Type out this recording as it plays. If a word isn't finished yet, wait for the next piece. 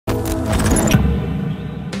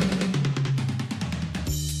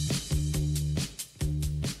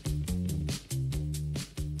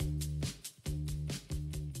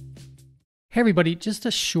Hey everybody, just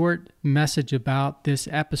a short message about this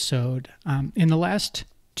episode. In the last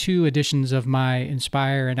two editions of my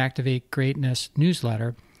Inspire and Activate Greatness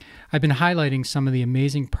newsletter, I've been highlighting some of the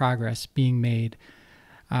amazing progress being made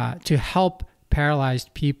to help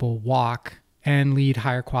paralyzed people walk and lead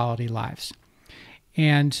higher quality lives.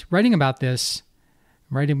 And writing about these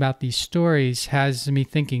stories has me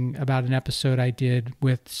thinking about an episode I did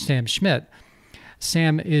with Sam Schmidt.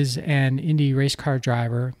 Sam is an Indy race car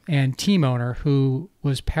driver and team owner who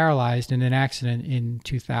was paralyzed in an accident in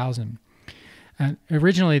 2000.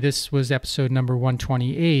 Originally, this was episode number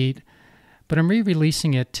 128, but I'm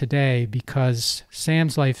re-releasing it today because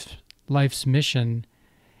Sam's life's mission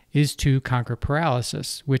is to conquer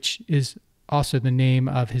paralysis, which is also the name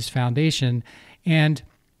of his foundation. And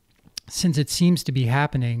since it seems to be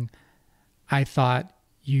happening, I thought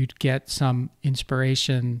you'd get some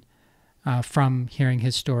inspiration from hearing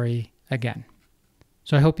his story again.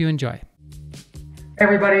 So I hope you enjoy. Hey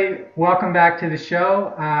everybody, welcome back to the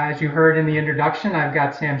show. As you heard in the introduction, I've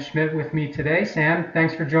got Sam Schmidt with me today. Sam,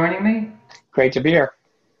 thanks for joining me. Great to be here.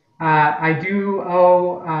 I do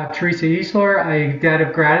owe Teresa Easler a debt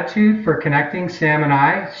of gratitude for connecting Sam and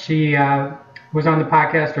I. She was on the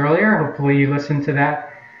podcast earlier. Hopefully you listened to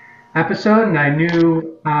that episode, and I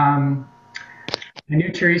knew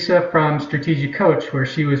Teresa from Strategic Coach, where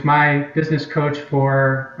she was my business coach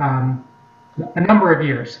for a number of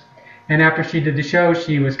years. And after she did the show,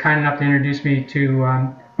 she was kind enough to introduce me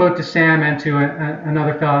to both to Sam and to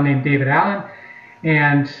another fellow named David Allen.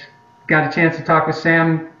 And got a chance to talk with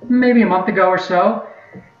Sam maybe a month ago or so,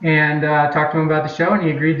 and talked to him about the show, and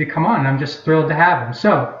he agreed to come on. And I'm just thrilled to have him.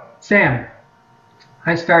 So, Sam,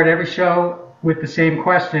 I start every show with the same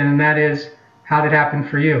question, and that is, how did it happen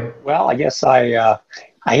for you? Well, I guess I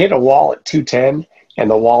hit a wall at 210 and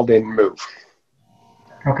the wall didn't move.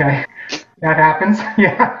 Okay. That happens.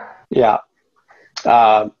 Yeah. Yeah.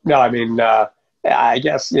 No, I mean, I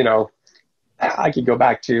guess, I could go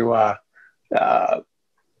back to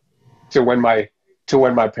when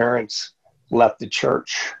my parents left the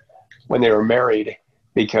church when they were married,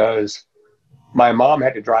 because my mom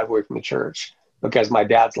had to drive away from the church because my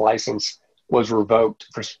dad's license was revoked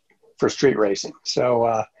for street racing.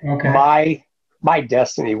 So okay. My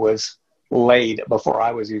destiny was laid before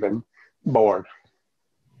I was even born.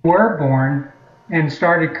 Were born and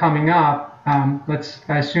started coming up. I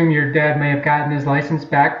assume your dad may have gotten his license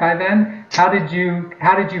back by then. How did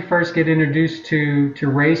you first get introduced to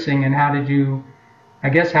racing, and how did you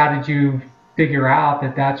figure out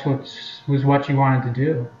that was what you wanted to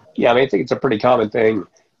do? Yeah, I mean, I think it's a pretty common thing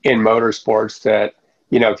in motorsports that,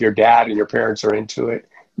 if your dad and your parents are into it,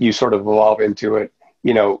 you sort of evolve into it.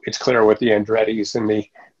 It's clear with the Andrettis and the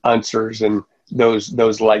Unsers and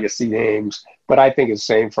those legacy names. But I think it's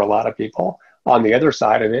the same for a lot of people. On the other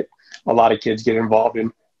side of it, a lot of kids get involved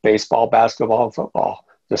in baseball, basketball, and football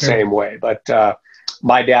the same way. But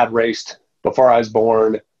my dad raced before I was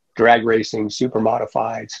born, drag racing, super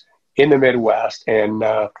modifieds in the Midwest. And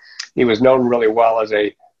he was known really well as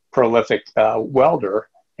a prolific welder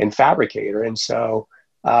and fabricator. And so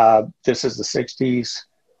this is the 60s.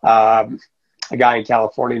 A guy in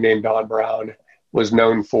California named Don Brown was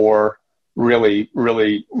known for really,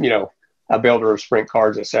 a builder of sprint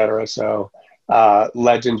cars, et cetera. So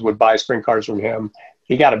legends would buy sprint cars from him.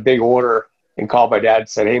 He got a big order and called my dad and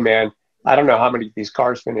said, "Hey man, I don't know how many of these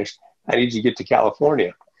cars finished. I need you to get to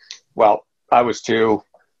California." Well, I was two,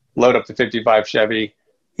 load up the 55 Chevy,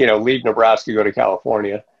 leave Nebraska, go to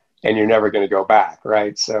California, and you're never going to go back.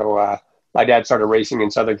 Right. So my dad started racing in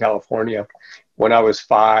Southern California. When I was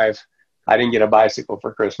 5, I didn't get a bicycle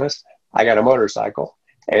for Christmas. I got a motorcycle,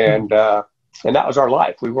 and that was our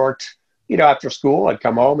life. We worked, after school, I'd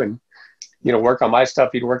come home and, work on my stuff.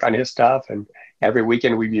 He'd work on his stuff. And every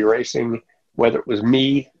weekend we'd be racing, whether it was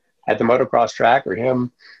me at the motocross track or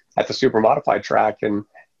him at the super modified track. And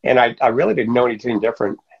I really didn't know anything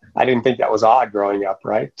different. I didn't think that was odd growing up,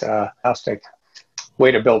 right? Fantastic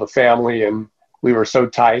way to build a family. And we were so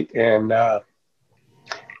tight. And,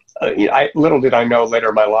 little did I know later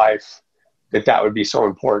in my life that would be so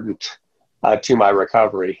important to my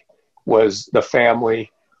recovery, was the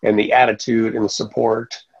family and the attitude and the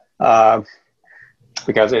support,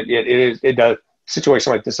 because it does.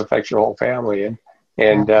 Situation like this affects your whole family,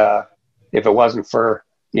 and if it wasn't for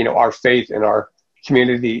our faith in our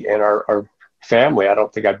community and our family, I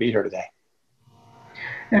don't think I'd be here today.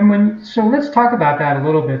 And so let's talk about that a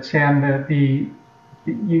little bit, Sam.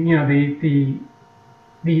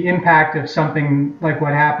 The impact of something like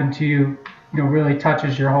what happened to you, really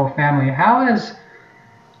touches your whole family.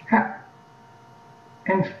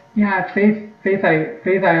 Faith faith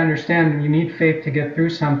I understand. You need faith to get through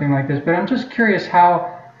something like this, but I'm just curious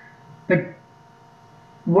how, like,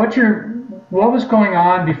 what was going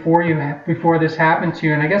on before this happened to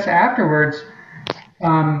you, and I guess afterwards,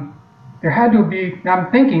 there had to be.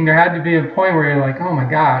 I'm thinking there had to be a point where you're like, oh my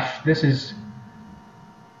gosh, it's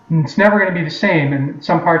never going to be the same, and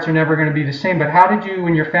some parts are never going to be the same. But how did you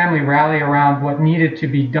and your family rally around what needed to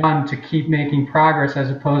be done to keep making progress,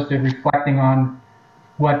 as opposed to reflecting on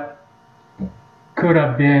what could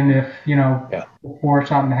have been if, Yeah. before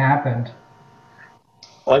something happened?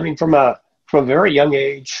 Well, I mean, from a very young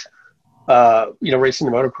age,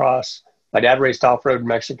 racing the motocross. My dad raced off-road in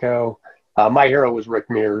Mexico. My hero was Rick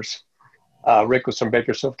Mears. Rick was from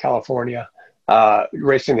Bakersfield, California,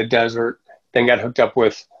 racing the desert, then got hooked up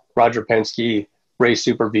with Roger Penske, raced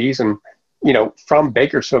Super Vs, and, from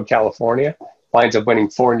Bakersfield, California, winds up winning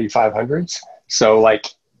 4 Indy 500s. So, like,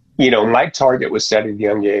 my target was set at a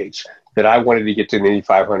young age that I wanted to get to the Indy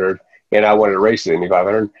 500, and I wanted to race the Indy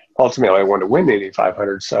 500. Ultimately, I wanted to win the Indy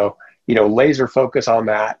 500. So, laser focus on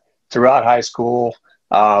that throughout high school.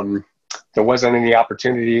 There wasn't any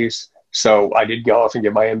opportunities. So I did go off and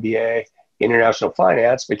get my MBA in international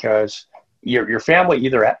finance, because your family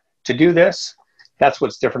either to do this, that's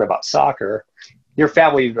what's different about soccer. Your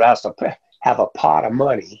family either has to have a pot of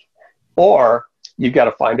money, or you've got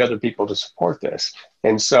to find other people to support this.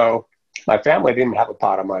 And so my family didn't have a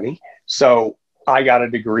pot of money. So I got a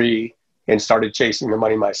degree and started chasing the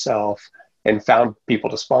money myself and found people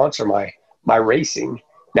to sponsor my racing.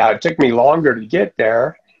 Now, it took me longer to get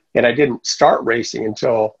there, and I didn't start racing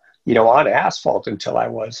until, on asphalt until I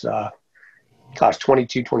was,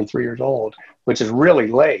 22, 23 years old, which is really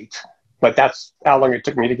late, but that's how long it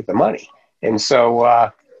took me to get the money. And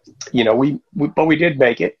so, but we did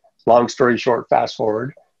make it. Long story short, fast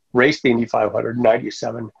forward, raced the Indy 500,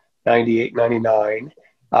 97, 98, 99,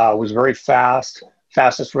 was very fast,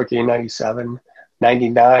 fastest rookie in 97,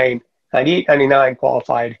 99, 98, 99,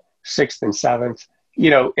 qualified 6th and 7th,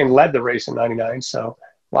 and led the race in 99. So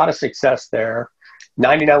a lot of success there.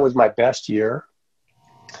 99 was my best year,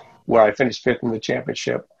 where I finished 5th in the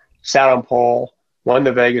championship, sat on pole, won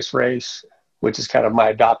the Vegas race, which is kind of my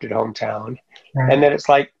adopted hometown. Right. And then it's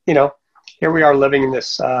like, here we are living in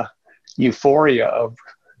this euphoria of,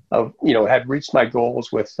 had reached my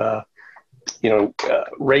goals with,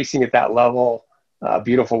 racing at that level,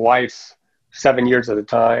 beautiful wife, 7 years at a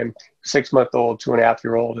time, 6-month-old,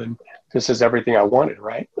 2.5-year-old. And this is everything I wanted,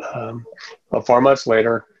 right? But 4 months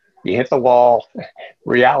later, you hit the wall,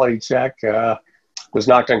 reality check, was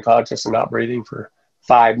knocked unconscious and not breathing for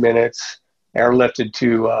 5 minutes, airlifted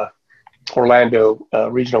to Orlando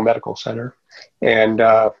Regional Medical Center. And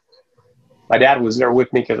my dad was there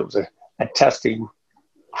with me because it was a testing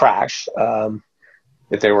crash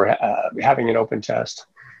that they were having an open test.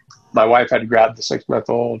 My wife had to grab the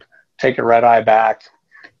 6-month-old, take a red eye back.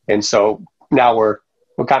 And so now we're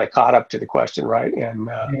kind of caught up to the question, right? And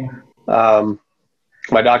my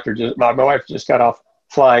wife just got off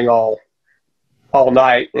flying all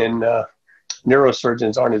night, and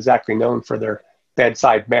neurosurgeons aren't exactly known for their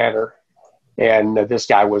bedside manner. And this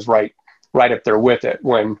guy was right up there with it,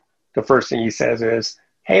 when the first thing he says is,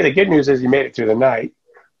 hey, the good news is he made it through the night.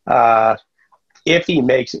 If he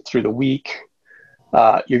makes it through the week,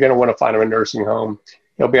 you're going to want to find him a nursing home.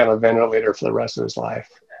 He'll be on a ventilator for the rest of his life,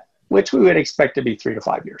 which we would expect to be 3 to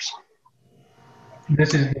 5 years.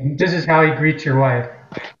 This is how he greets your wife.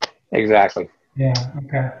 Exactly. Yeah.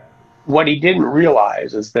 Okay. What he didn't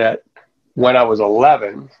realize is that when I was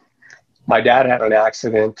 11, my dad had an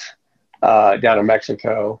accident down in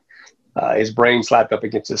Mexico. His brain slapped up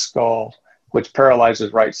against his skull, which paralyzed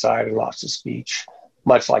his right side and lost his speech,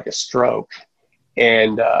 much like a stroke.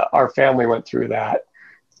 And our family went through that.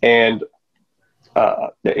 And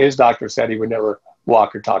his doctor said he would never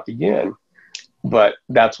walk or talk again. But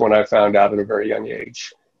that's when I found out at a very young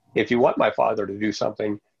age, if you want my father to do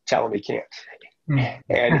something, tell him he can't.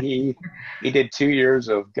 And he did 2 years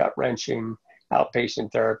of gut-wrenching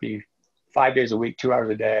outpatient therapy, 5 days a week, 2 hours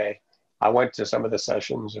a day. I went to some of the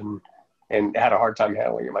sessions and had a hard time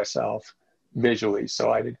handling it myself visually.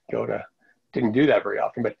 So I didn't do that very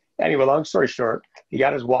often. But anyway, long story short, he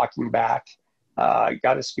got his walking back,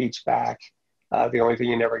 got his speech back. The only thing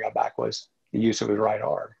he never got back was the use of his right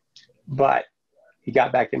arm. But he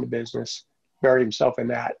got back into business, buried himself in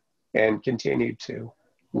that, and continued to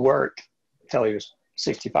work until he was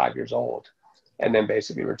 65 years old, and then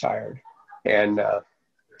basically retired. And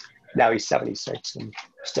now he's 76 and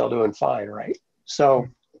still doing fine, right? So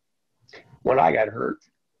when I got hurt,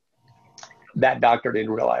 that doctor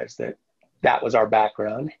didn't realize that was our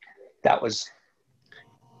background. That was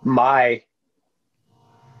my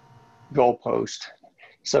goalpost,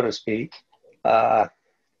 so to speak.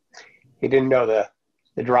 He didn't know the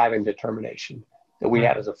drive and determination that we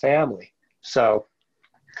had as a family. So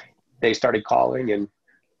they started calling, and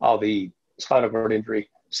all the spinal cord injury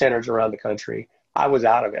centers around the country. I was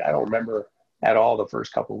out of it. I don't remember at all the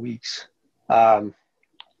first couple of weeks. But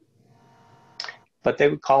they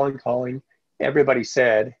would calling. Everybody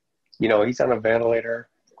said, you know, he's on a ventilator.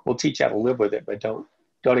 We'll teach you how to live with it, but don't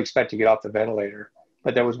expect to get off the ventilator.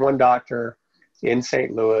 But there was one doctor in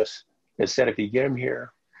St. Louis that said, if you get him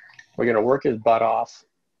here, we're going to work his butt off.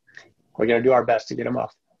 We're going to do our best to get him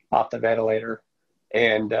off the ventilator,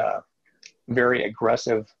 and very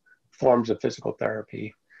aggressive forms of physical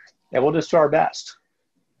therapy. And we'll just do our best.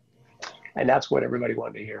 And that's what everybody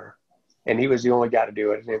wanted to hear. And he was the only guy to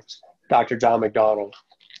do it. His name was Dr. John McDonald.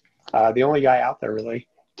 The only guy out there really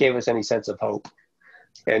gave us any sense of hope.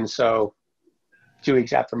 And so 2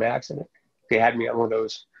 weeks after my accident, they had me on one of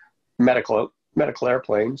those medical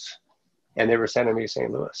airplanes, and they were sending me to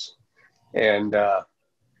St. Louis. And,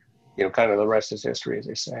 you know, kind of the rest is history, as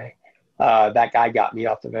they say. That guy got me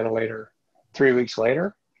off the ventilator 3 weeks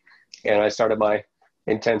later, and I started my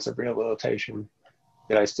intensive rehabilitation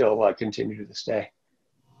that I still continue to this day.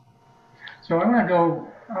 So I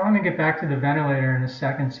want to get back to the ventilator in a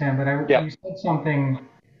second, Sam, but you said something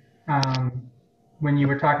when you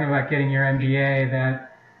were talking about getting your MBA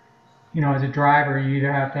that, you know, as a driver, you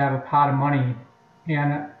either have to have a pot of money.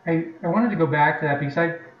 And I wanted to go back to that because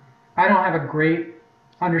I don't have a great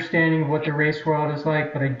understanding of what the race world is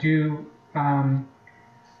like, but I do,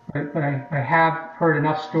 but I have heard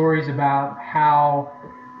enough stories about how,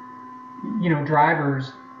 you know,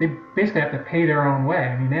 drivers, they basically have to pay their own way.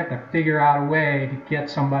 I mean, they have to figure out a way to get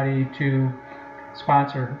somebody to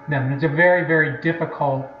sponsor them. And it's a very, very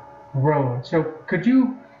difficult road. So could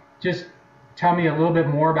you just tell me a little bit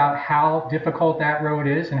more about how difficult that road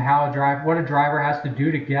is and how what a driver has to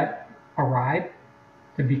do to get a ride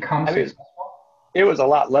to become successful? It was a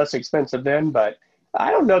lot less expensive then, but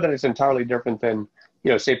I don't know that it's entirely different than,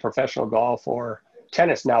 you know, say professional golf or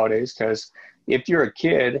tennis nowadays. Because if you're a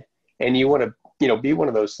kid and you want to, you know, be one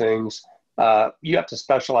of those things, you have to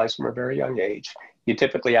specialize from a very young age. You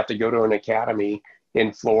typically have to go to an academy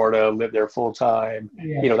in Florida, live there full time,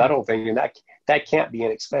 you know, that whole thing. And that can't be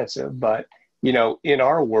inexpensive. But, you know, in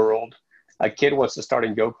our world, a kid wants to start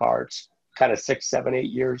in go-karts kind of 6, 7, 8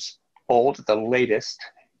 years old at the latest.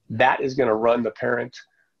 That is going to run the parent,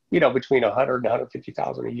 you know, between 100 and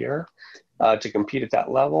 150,000 a year to compete at that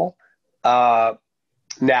level. Now,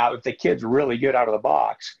 if the kid's really good out of the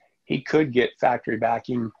box, he could get factory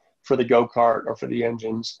backing for the go-kart or for the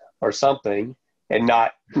engines or something, and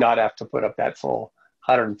not have to put up that full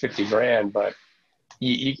 150 grand. But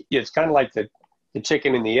it's kind of like the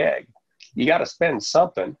chicken and the egg. You got to spend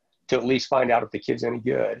something to at least find out if the kid's any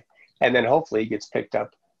good, and then hopefully he gets picked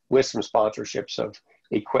up with some sponsorships of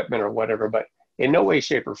equipment or whatever. But in no way,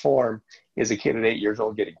 shape, or form is a kid at 8 years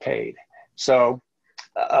old getting paid. So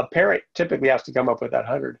a parent typically has to come up with that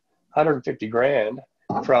 150 grand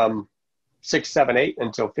from 6, 7, 8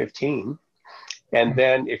 until 15. And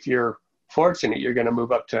then if you're fortunate, you're going to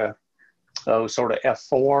move up to sort of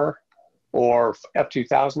F4 or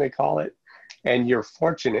F2000, they call it. And you're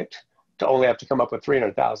fortunate to only have to come up with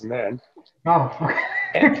 300,000 then. Oh,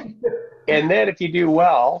 okay. And then if you do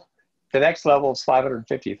well, the next level is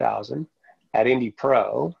 550,000 at Indy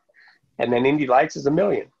Pro, and then Indy Lights is $1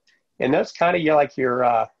 million. And that's kind of like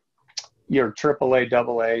your AAA,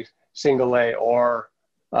 AA, single A, or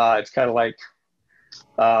it's kind of like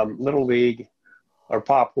Little League or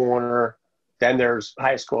Pop Warner. Then there's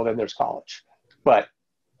high school, then there's college, but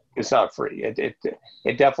it's not free.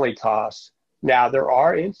 It definitely costs. Now there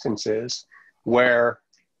are instances where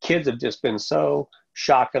kids have just been so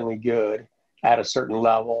shockingly good at a certain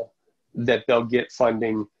level that they'll get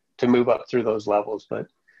funding to move up through those levels. But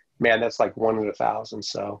man, that's like 1 in 1,000.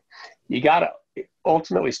 So you got to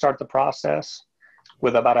ultimately start the process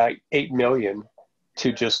with about 8 million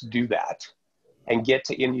to just do that and get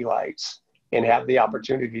to Indy Lights and have the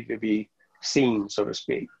opportunity to be seen, so to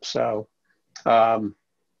speak. So,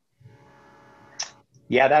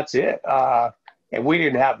 yeah, that's it. And we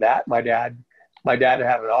didn't have that. My dad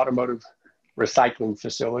had an automotive recycling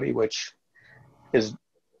facility, which is,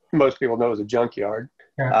 most people know, is a junkyard.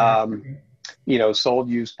 You know, sold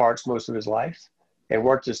used parts most of his life and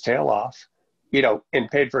worked his tail off, you know,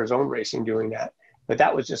 and paid for his own racing doing that. But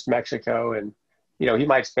that was just Mexico. And, you know, he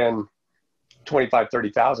might spend 25,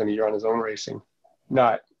 30,000 a year on his own racing,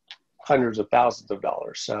 not hundreds of thousands of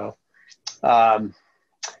dollars. So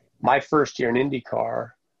my first year in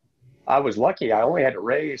IndyCar, I was lucky. I only had to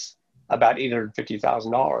raise about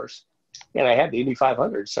 $850,000, and I had the Indy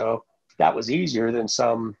 500. So that was easier than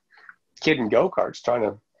some kid in go-karts trying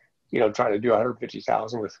to do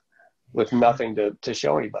 150,000 with nothing to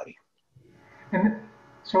show anybody. And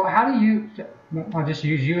so how do you, I'll just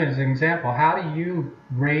use you as an example, how do you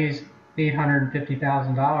raise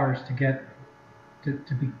 $850,000 to get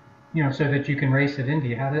to be, so that you can race at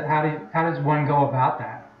Indy? How does one go about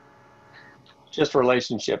that? Just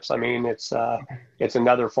relationships. I mean, it's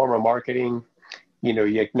another form of marketing.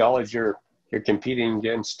 You acknowledge you're competing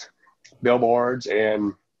against billboards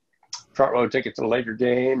and front row tickets to the Laker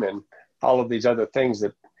game and all of these other things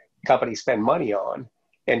that companies spend money on.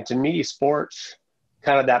 And to me, sports,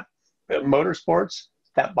 kind of that motorsports,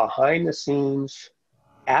 that behind the scenes,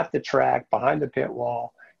 at the track, behind the pit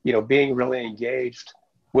wall, being really engaged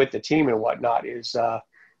with the team and whatnot is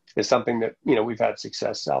something that, we've had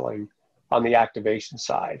success selling on the activation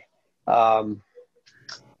side.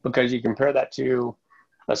 Because you compare that to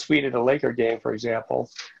a suite at a Laker game, for example,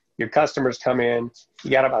 your customers come in,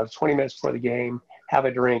 you got about 20 minutes before the game, have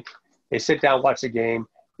a drink, they sit down, watch the game,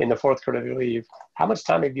 in the fourth quarter they leave. How much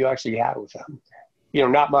time have you actually had with them?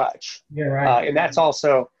 Not much. Yeah, right. And that's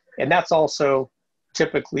also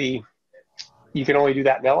typically, you can only do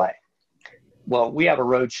that in LA. Well, we have a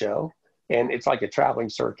road show and it's like a traveling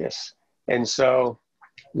circus. And so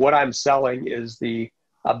what I'm selling is the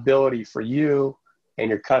ability for you and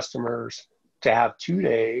your customers to have 2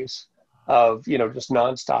 days of, just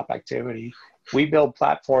nonstop activity. We build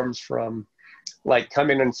platforms from like come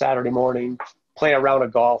in on Saturday morning, play a round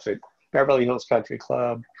of golf at Beverly Hills Country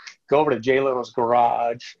Club, go over to Jay Little's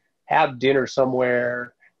garage, have dinner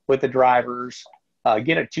somewhere with the drivers,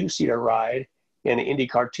 get a 2-seater ride in an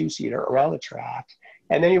Indycar 2-seater around the track,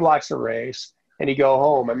 and then you watch the race and you go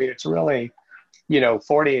home. I mean, it's really,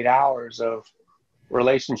 48 hours of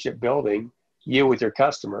relationship building, you with your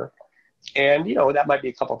customer. And, that might be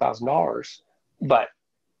a couple $1,000s, but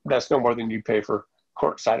that's no more than you pay for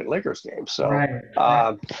courtside at Lakers games. So,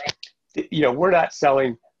 right. We're not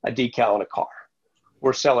selling a decal in a car.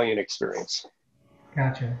 We're selling an experience.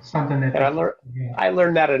 Gotcha. Something that. And I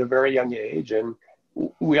learned that at a very young age, and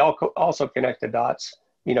we also connect the dots,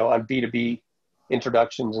 on B2B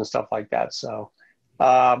introductions and stuff like that. So,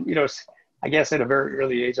 I guess at a very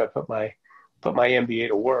early age, I put my MBA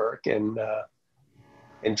to work and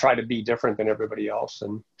try to be different than everybody else.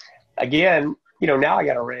 And again, now I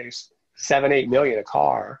got to raise 7-8 million a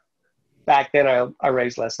car. Back then I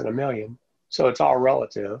raised less than $1 million. So it's all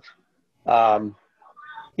relative.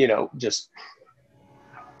 Just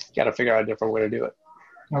got to figure out a different way to do it.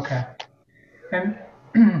 Okay. And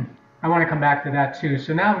I want to come back to that too.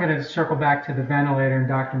 So now I'm going to circle back to the ventilator and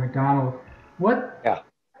Dr. McDonald.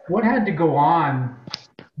 What had to go on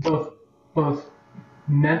both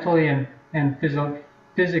mentally and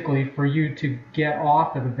physically for you to get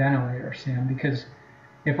off of the ventilator, Sam? Because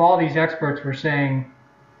if all these experts were saying,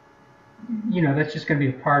 that's just going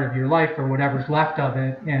to be a part of your life or whatever's left of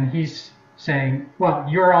it, and he's saying, well,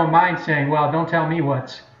 your own mind saying, well, don't tell me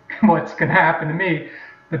what's going to happen to me.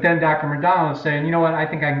 But then Dr. McDonald is saying, you know what, I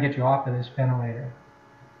think I can get you off of this ventilator.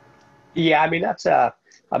 Yeah, I mean, that's a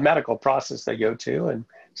medical process they go to, and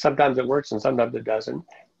sometimes it works and sometimes it doesn't.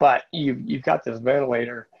 But you've got this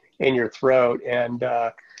ventilator in your throat, and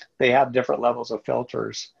they have different levels of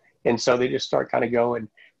filters. And so they just start kind of going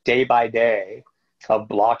day by day of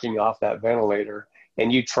blocking off that ventilator,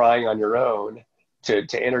 and you trying on your own to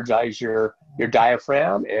energize your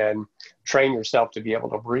diaphragm and train yourself to be able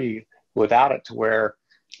to breathe without it, to where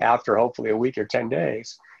after hopefully a week or 10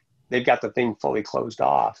 days, they've got the thing fully closed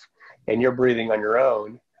off and you're breathing on your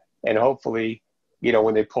own. And hopefully,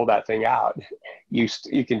 when they pull that thing out, you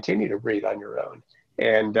continue to breathe on your own.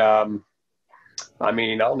 And I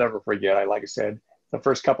mean, I'll never forget, like I said, the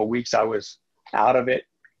first couple of weeks I was out of it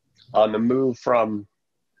on the move from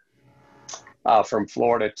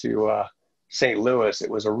Florida to St. Louis. It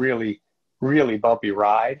was a really, really bumpy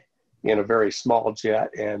ride in a very small jet.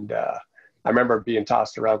 And I remember being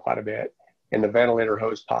tossed around quite a bit and the ventilator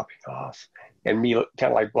hose popping off and me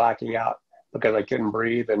kind of like blacking out because I couldn't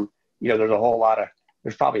breathe. And,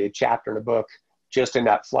 there's probably a chapter in a book just in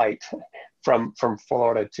that flight from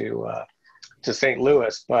Florida to St.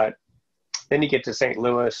 Louis. But then you get to St.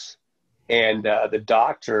 Louis, and the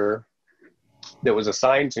doctor that was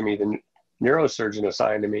assigned to me, the neurosurgeon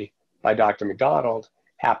assigned to me by Dr. McDonald,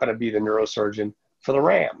 happened to be the neurosurgeon for the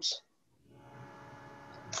Rams.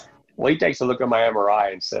 Well, he takes a look at my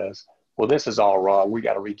MRI and says, well, this is all wrong. We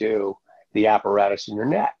got to redo the apparatus in your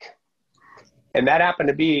neck. And that happened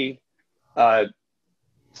to be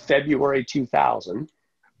February 2000,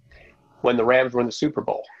 when the Rams won the Super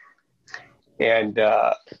Bowl. And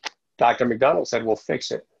Dr. McDonald said, well,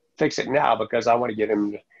 fix it now, because I want to get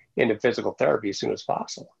him into physical therapy as soon as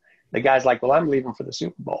possible. The guy's like, well, I'm leaving for the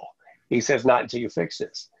Super Bowl. He says, not until you fix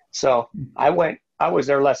this. So I was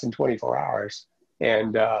there less than 24 hours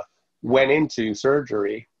and went into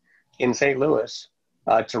surgery in St. Louis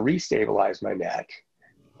to restabilize my neck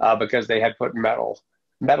because they had put metal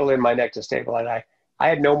in my neck to stabilize. I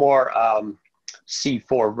had no more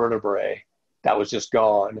C4 vertebrae. That was just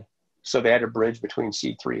gone. So they had a bridge between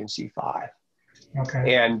C3 and C5.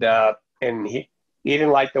 Okay. And he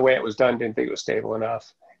didn't like the way it was done, didn't think it was stable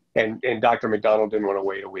enough. And Dr. McDonald didn't want to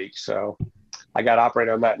wait a week. So I got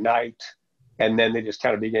operated on that night. And then they just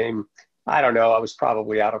kind of became, I don't know, I was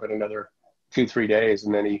probably out of it another 2-3 days.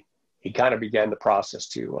 And then he kind of began the process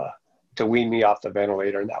to wean me off the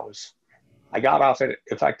ventilator. And I got off it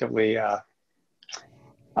effectively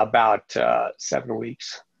about 7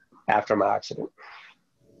 weeks after my accident.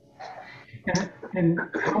 And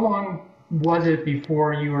how long was it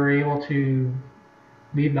before you were able to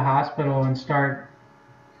leave the hospital and start,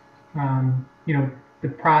 the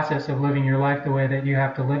process of living your life the way that you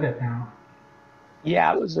have to live it now?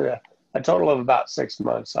 Yeah, it was a total of about 6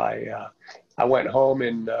 months. I went home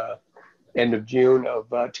in end of June of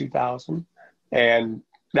 2000, and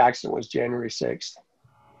the accident was January 6th.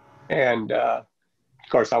 And of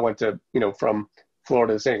course, I went to from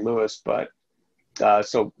Florida to St. Louis, but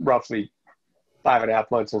so roughly 5.5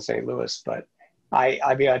 months in St. Louis. But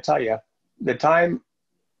I mean, I tell you, the time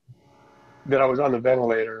that I was on the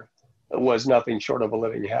ventilator was nothing short of a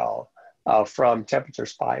living hell, from temperature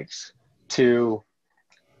spikes to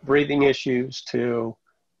breathing issues to,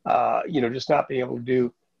 just not being able to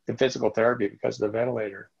do the physical therapy because of the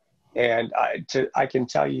ventilator. And I can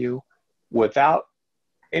tell you without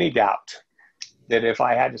any doubt that if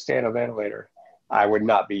I had to stay on a ventilator, I would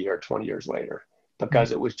not be here 20 years later,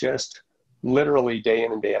 because it was just literally day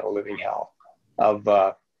in and day out a living hell of,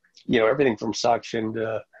 everything from suction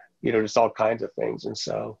to, just all kinds of things. And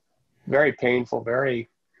so very painful, very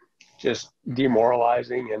just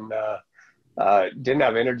demoralizing, and didn't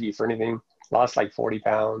have energy for anything, lost like 40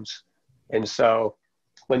 pounds. And so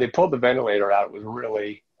when they pulled the ventilator out, it was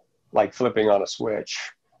really like flipping on a switch.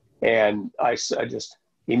 And I just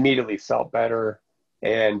immediately felt better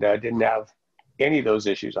and didn't have any of those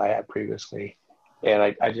issues I had previously.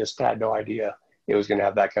 And I just had no idea it was going to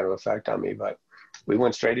have that kind of effect on me. But we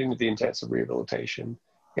went straight into the intensive rehabilitation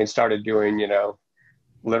and started doing,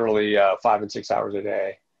 literally 5 and 6 hours a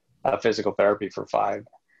day, physical therapy for five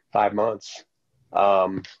months,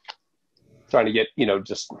 trying to get,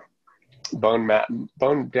 just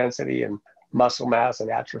bone density and muscle mass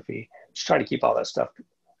and atrophy, just trying to keep all that stuff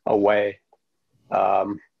away.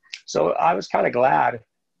 So I was kind of glad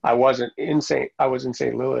I was in St.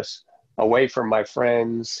 Louis, away from my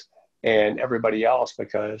friends and everybody else,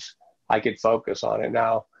 because I could focus on it.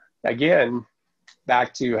 Now, again,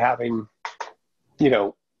 back to having,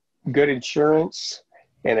 good insurance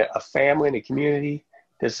and a family and a community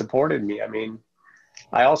that supported me. I mean,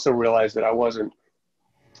 I also realized that I was in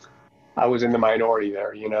the minority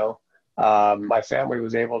there, my family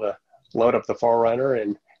was able to load up the 4Runner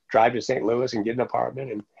and drive to St. Louis and get an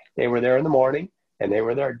apartment, and they were there in the morning and they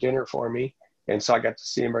were there at dinner for me. And so I got to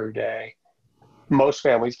see them every day. Most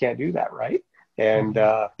families can't do that, right? And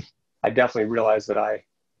I definitely realized that I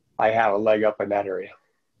have a leg up in that area.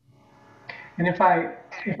 And if I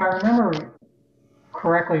remember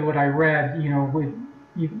correctly, what I read,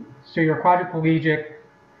 so you're quadriplegic,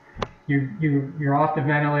 you're off the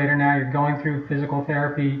ventilator now, you're going through physical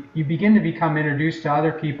therapy, you begin to become introduced to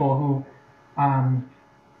other people who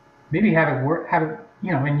maybe have it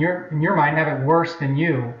in your mind have it worse than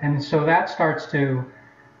you, and so that starts to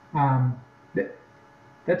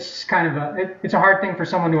that's kind of it's a hard thing for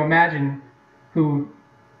someone to imagine who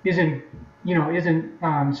isn't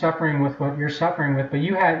suffering with what you're suffering with, but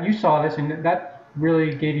you saw this, and that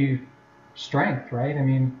really gave you strength, right? I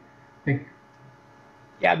mean,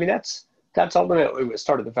 yeah, I mean, that's ultimately what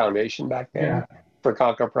started the foundation back then for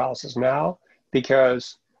Conquer Paralysis Now,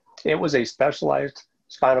 because it was a specialized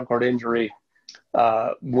spinal cord injury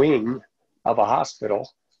wing of a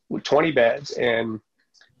hospital with 20 beds, and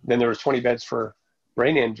then there was 20 beds for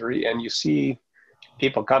brain injury, and you see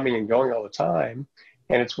people coming and going all the time,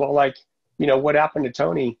 and it's what happened to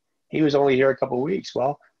Tony? He was only here a couple of weeks.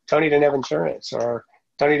 Well, Tony didn't have insurance, or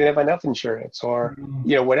Tony didn't have enough insurance, or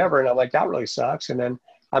whatever. And I'm like, that really sucks. And then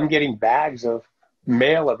I'm getting bags of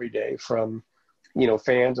mail every day from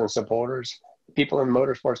fans and supporters, people in the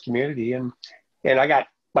motorsports community, and I got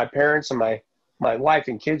my parents and my wife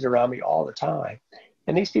and kids around me all the time,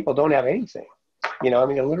 and these people don't have anything. I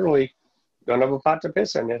mean, they literally don't have a pot to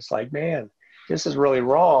piss in. It's like, man, this is really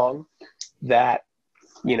wrong that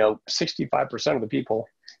 65% of the people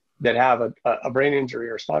that have a brain injury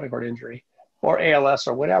or spinal cord injury or ALS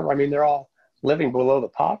or whatever. I mean, they're all living below the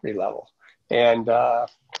poverty level. And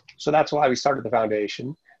so that's why we started the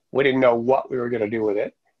foundation. We didn't know what we were going to do with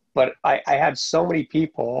it, but I had so many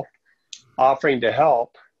people offering to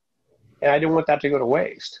help, and I didn't want that to go to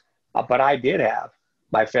waste. But I did have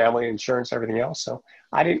my family, insurance, everything else. So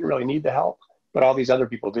I didn't really need the help, but all these other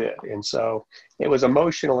people did. And so it was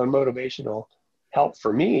emotional and motivational help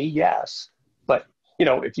for me, yes. But, you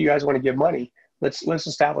know, if you guys want to give money, let's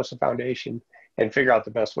establish a foundation and figure out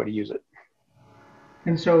the best way to use it.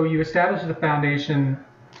 And so you established the foundation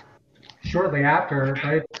shortly after,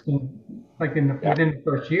 right? Within the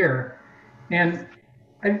first year. And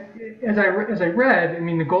as I read, I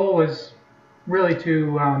mean, the goal was really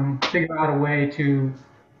to figure out a way to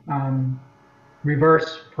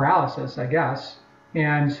reverse paralysis, I guess.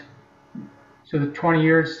 And so the 20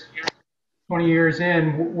 years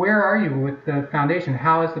in, where are you with the foundation?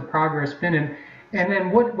 How has the progress been? And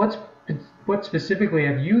then what specifically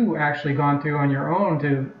have you actually gone through on your own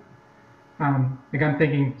to, like I'm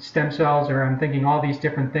thinking stem cells, or I'm thinking all these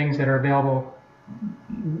different things that are available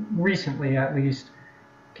recently, at least.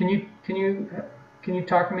 Can you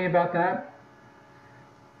talk to me about that?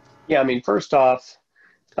 Yeah, I mean, first off,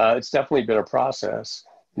 it's definitely been a process,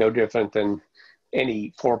 no different than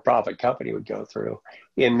any for-profit company would go through.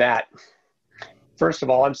 In that, first of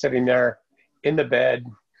all, I'm sitting there in the bed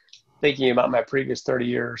thinking about my previous 30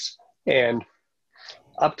 years. And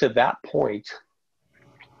up to that point,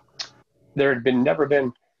 there had never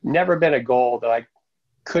been a goal that I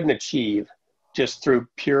couldn't achieve just through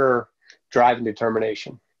pure drive and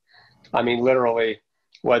determination. I mean, literally,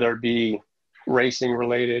 whether it be racing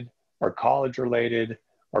related or college related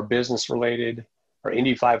or business related or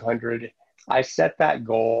Indy 500, I set that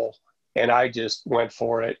goal and I just went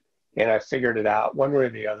for it and I figured it out one way or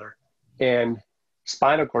the other. And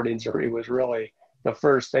spinal cord injury was really the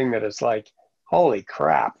first thing that it's like, holy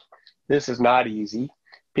crap, this is not easy.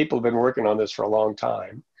 People have been working on this for a long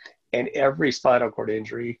time, and every spinal cord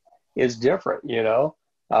injury is different, you know,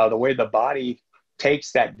 the way the body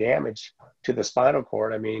takes that damage to the spinal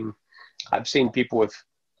cord. I mean, I've seen people with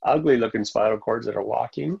ugly looking spinal cords that are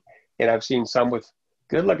walking, and I've seen some with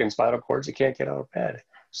good looking spinal cords that can't get out of bed.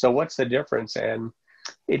 So what's the difference? And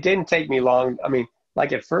it didn't take me long. I mean,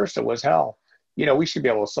 like at first it was hell, you know, we should be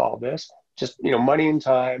able to solve this, just, you know, money and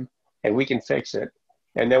time, and we can fix it.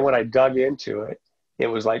 And then when I dug into it, it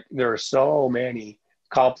was like, there are so many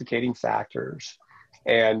complicating factors.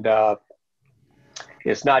 And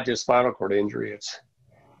it's not just spinal cord injury, it's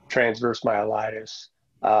transverse myelitis,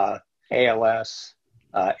 ALS,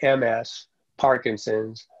 MS,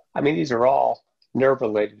 Parkinson's. I mean, these are all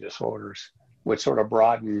nerve-related disorders, which sort of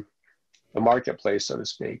broaden the marketplace, so to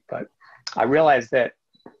speak. But I realized that,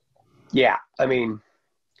 yeah, I mean,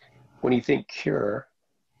 when you think cure,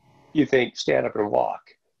 you think stand up and walk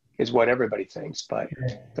is what everybody thinks. But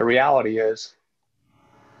the reality is,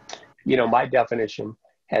 you know, my definition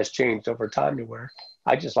has changed over time to where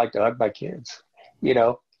I just like to hug my kids. You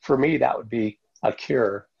know, for me, that would be a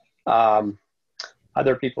cure.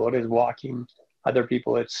 Other people, it is walking. Other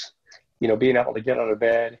people, it's, you know, being able to get out of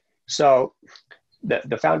bed. So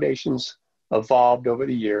the foundation's evolved over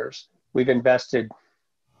the years. We've invested,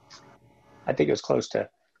 I think it was close to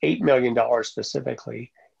 $8 million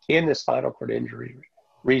specifically in the spinal cord injury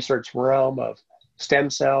research realm of stem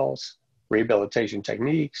cells, rehabilitation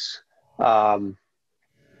techniques. And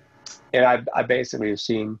I basically have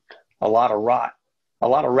seen a lot of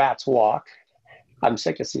rats walk. I'm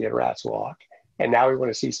sick of seeing rats walk. And now we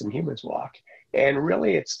want to see some humans walk. And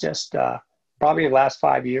really, it's just probably the last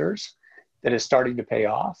 5 years that is starting to pay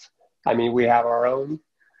off. I mean, we have our own.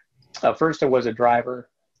 First, it was a driver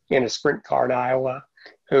in a sprint car in Iowa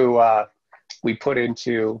who we put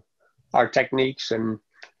into our techniques and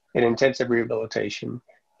intensive rehabilitation.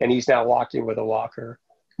 And he's now walking with a walker.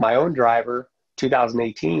 My own driver,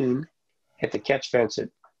 2018, hit the catch fence at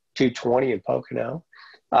 220 in Pocono,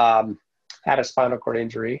 had a spinal cord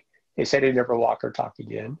injury. They said he'd never walk or talk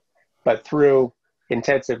again. But through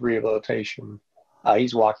intensive rehabilitation,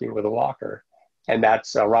 he's walking with a walker. And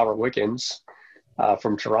that's Robert Wickens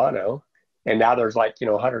from Toronto. And now there's like, you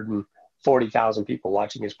know, 140,000 people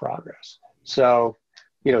watching his progress. So,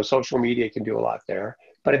 you know, social media can do a lot there.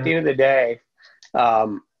 But at the end of the day,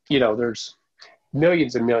 you know, there's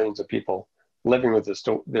millions and millions of people living with this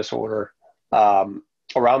disorder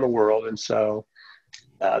around the world. And so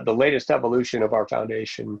the latest evolution of our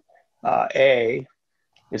foundation,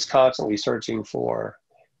 is constantly searching for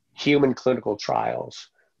human clinical trials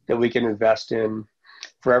that we can invest in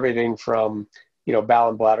for everything from, you know, bowel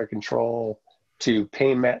and bladder control to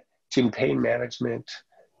pain management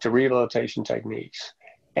to rehabilitation techniques.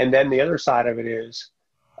 And then the other side of it is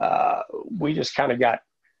we just kind of got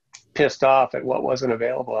pissed off at what wasn't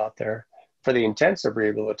available out there for the intensive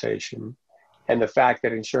rehabilitation, and the fact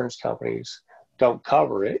that insurance companies don't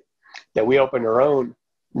cover it, that we opened our own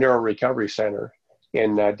neuro recovery center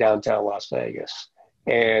in downtown Las Vegas.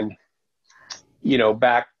 And, you know,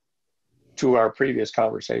 back to our previous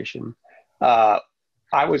conversation, I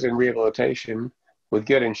was in rehabilitation with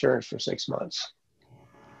good insurance for 6 months.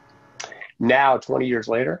 Now, 20 years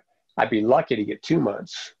later, I'd be lucky to get 2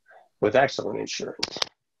 months with excellent insurance.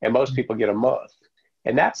 And most people get a month.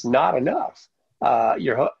 And that's not enough.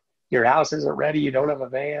 Your house isn't ready. You don't have a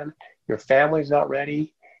van. Your family's not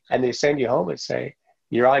ready. And they send you home and say,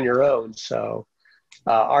 you're on your own. So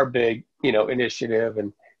our big, you know, initiative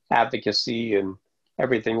and advocacy and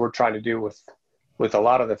everything we're trying to do with a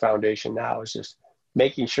lot of the foundation now is just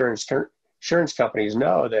making sure insurance companies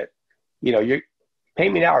know that, you know, you pay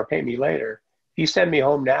me now or pay me later. If you send me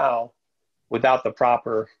home now without the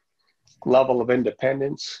proper level of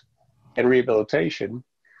independence and rehabilitation,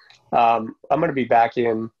 I'm going to be back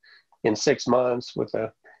in 6 months with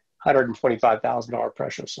a $125,000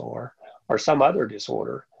 pressure sore or some other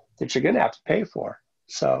disorder that you're going to have to pay for.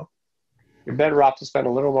 So you're better off to spend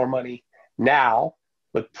a little more money now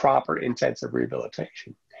with proper intensive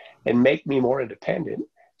rehabilitation and make me more independent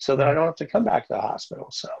so that I don't have to come back to the hospital.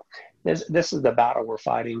 So this is the battle we're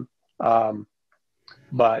fighting.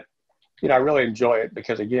 But, you know, I really enjoy it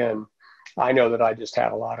because, again, I know that I just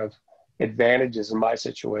have a lot of advantages in my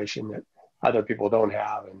situation that other people don't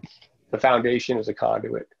have. And the foundation is a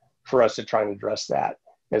conduit for us to try and address that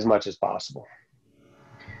as much as possible.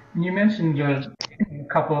 You mentioned a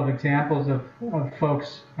couple of examples of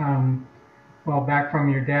folks, well, back from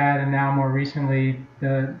your dad and now more recently,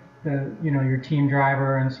 the you know, your team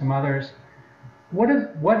driver and some others. What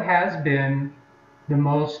has been the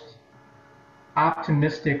most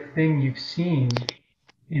optimistic thing you've seen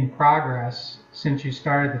in progress since you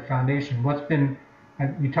started the foundation? What's been,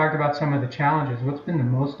 you talked about some of the challenges, what's been the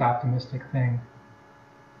most optimistic thing?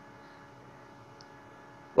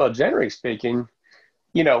 Well, generally speaking,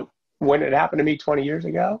 you know, when it happened to me 20 years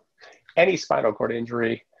ago, any spinal cord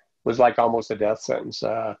injury was like almost a death sentence.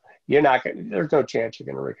 There's no chance you're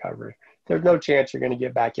going to recover. There's no chance you're going to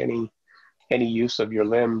get back any use of your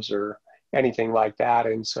limbs or anything like that.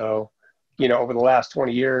 And so, you know, over the last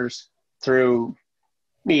 20 years, through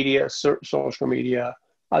media, social media,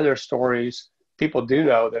 other stories, people do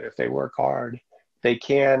know that if they work hard, they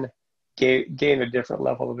can gain a different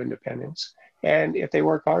level of independence. And if they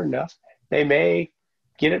work hard enough, they may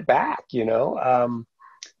get it back, you know.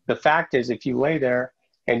 The fact is, if you lay there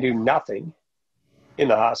and do nothing in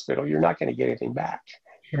the hospital, you're not going to get anything back.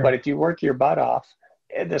 Sure. But if you work your butt off,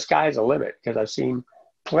 the sky's the limit, because I've seen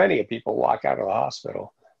plenty of people walk out of the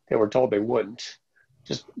hospital that were told they wouldn't,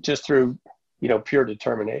 just through, you know, pure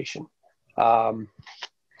determination. But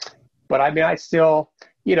I mean, I still,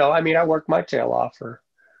 you know, I mean, I worked my tail off for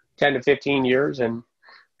 10 to 15 years, and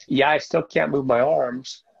yeah, I still can't move my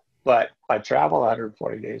arms, but I travel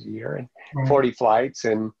 140 days a year and 40 flights.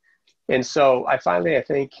 And so I finally, I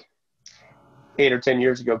think 8 or 10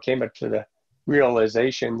 years ago, came up to the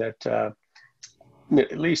realization that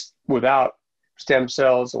at least without stem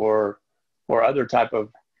cells or other type of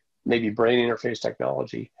maybe brain interface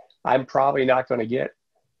technology, I'm probably not going to get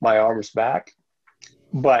my arms back.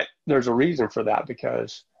 But there's a reason for that,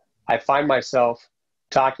 because I find myself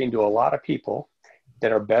talking to a lot of people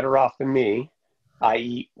that are better off than me,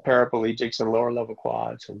 i.e. paraplegics and lower level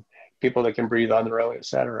quads and people that can breathe on their own, et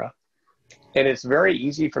cetera. And it's very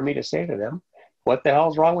easy for me to say to them, what the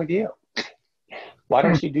hell's wrong with you? Why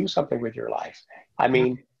don't you do something with your life? I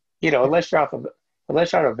mean, you know, unless you're on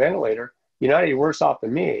a ventilator, you're not any worse off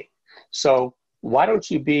than me. So why don't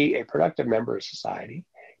you be a productive member of society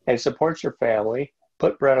and support your family,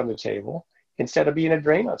 put bread on the table, instead of being a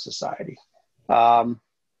drain on society?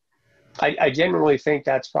 I genuinely think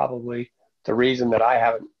that's probably the reason that I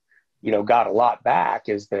haven't, you know, got a lot back,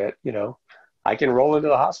 is that, you know, I can roll into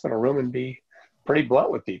the hospital room and be pretty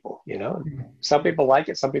blunt with people, you know. Some people like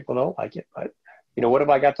it, some people don't like it, but, you know, what have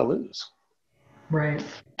I got to lose? Right.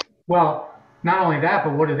 Well, not only that,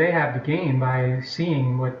 but what do they have to gain by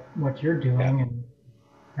seeing what you're doing? Yeah. And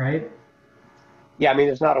right? Yeah, I mean,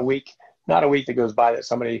 there's not a week that goes by that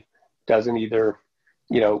somebody doesn't either,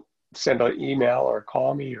 you know, send an email or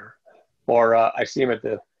call me, or I see them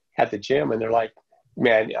at the gym and they're like,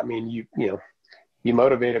 man, I mean, you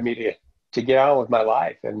motivated me to get on with my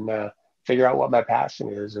life and figure out what my passion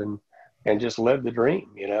is and just live the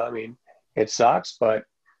dream. You know, I mean, it sucks, but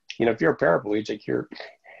you know, if you're a paraplegic, you're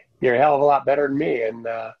a hell of a lot better than me, and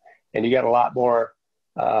you got a lot more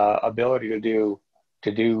ability to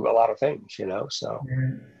do a lot of things, you know. So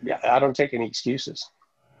yeah, I don't take any excuses.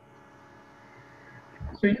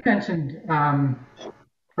 So you mentioned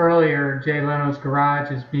earlier Jay Leno's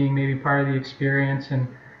garage as being maybe part of the experience, and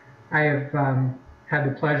I have had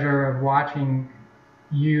the pleasure of watching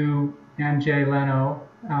you and Jay Leno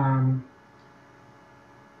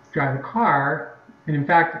drive a car. And in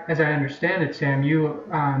fact, as I understand it, Sam, you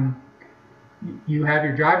have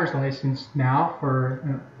your driver's license now for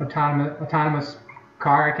an autonomous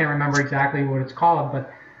car. I can't remember exactly what it's called,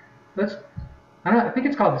 but I think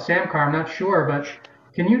it's called the Sam car. I'm not sure, but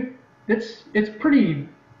can you? It's pretty.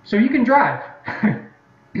 So you can drive.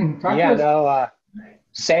 Yeah, no.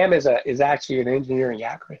 SAM is actually an engineering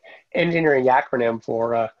acronym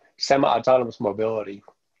for semi-autonomous mobility.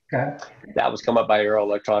 Okay. That was come up by Arrow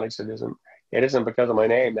Electronics. It isn't because of my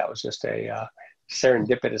name. That was just a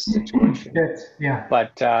serendipitous situation. Yeah.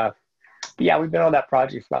 But yeah, we've been on that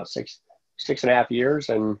project for about six and a half years,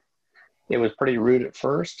 and it was pretty rude at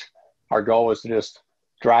first. Our goal was to just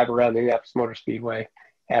drive around the Indianapolis Motor Speedway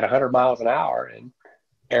at 100 miles an hour, and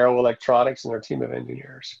Arrow Electronics and their team of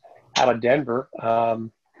engineers out of Denver,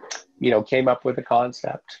 came up with a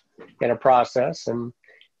concept and a process, and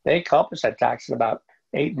they accomplished that task in about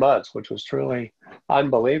 8 months, which was truly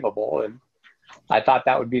unbelievable. And I thought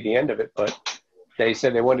that would be the end of it, but they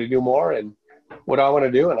said they wanted to do more, and what do I want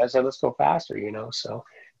to do? And I said, let's go faster, you know. So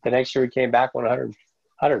the next year we came back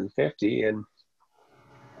 150, and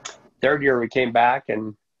third year we came back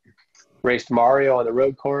and raced Mario on the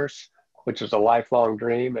road course, which was a lifelong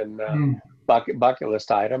dream and bucket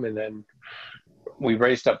list item. And then we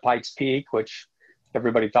raced up Pikes Peak, which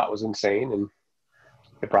everybody thought was insane, and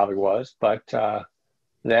it probably was. But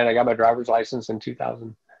then I got my driver's license in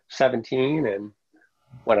 2017 and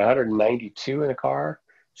went 192 in a car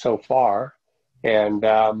so far. And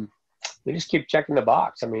we just keep checking the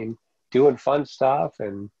box. I mean, doing fun stuff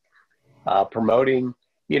and promoting,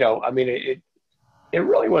 you know, I mean, it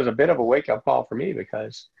really was a bit of a wake-up call for me,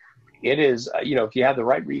 because it is, if you have the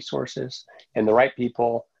right resources and the right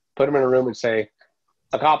people, put them in a room and say,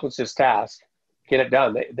 accomplish this task, get it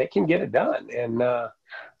done. They can get it done. And,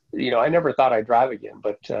 I never thought I'd drive again,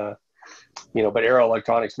 but Arrow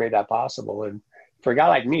Electronics made that possible. And for a guy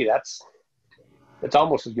like me, that's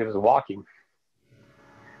almost as good as walking.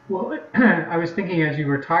 Well, I was thinking as you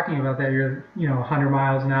were talking about that, you're, 100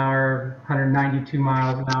 miles an hour, 192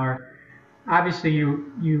 miles an hour. Obviously,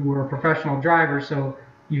 you were a professional driver, so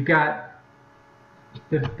you've got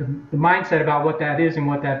the mindset about what that is and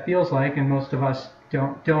what that feels like, and most of us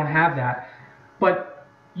don't have that. But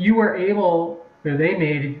you were able, or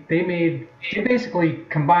they basically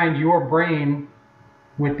combined your brain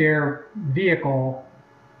with their vehicle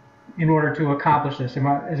in order to accomplish this.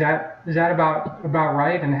 Is that about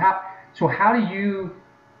right? And how do you?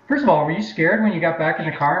 First of all, were you scared when you got back in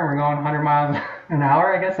the car and we're going 100 miles an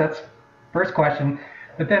hour? I guess that's first question.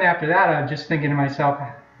 But then after that, I'm just thinking to myself,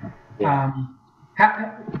 how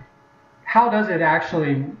does it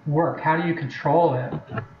actually work? How do you control it?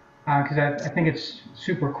 Because I think it's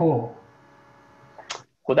super cool.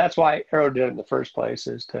 Well, that's why Arrow did it in the first place,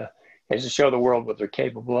 is to show the world what they're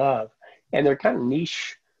capable of. And they're kind of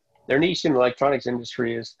niche. Their niche in the electronics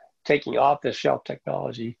industry is taking off-the-shelf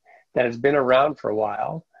technology that has been around for a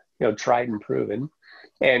while, tried and proven,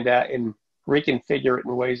 and reconfigure it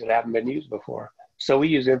in ways that haven't been used before. So we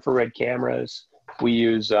use infrared cameras. We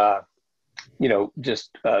use,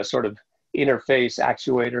 just sort of interface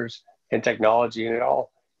actuators and technology, and it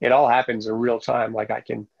all happens in real time. Like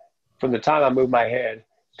from the time I move my head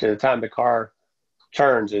to the time the car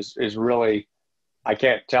turns is really, I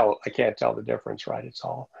can't tell the difference, right? It's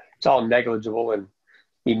all negligible and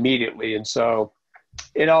immediately. And so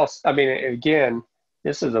again,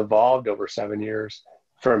 this has evolved over 7 years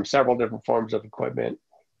from several different forms of equipment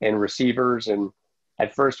and receivers. And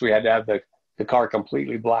at first we had to have the car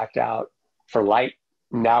completely blacked out for light.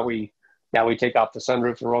 Now we take off the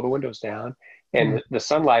sunroof and roll the windows down, and the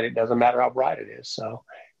sunlight, it doesn't matter how bright it is. So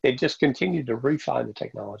they just continue to refine the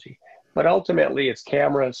technology, but ultimately it's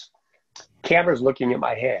cameras looking at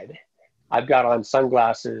my head. I've got on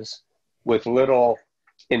sunglasses with little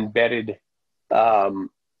embedded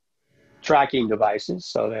tracking devices,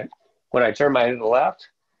 so that when I turn my head to the left,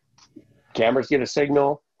 cameras get a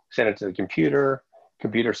signal, send it to the computer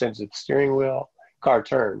sends it to the steering wheel, car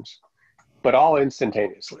turns, but all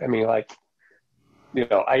instantaneously. I mean, I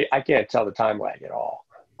can't tell the time lag at all.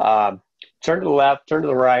 Turn to the left, turn to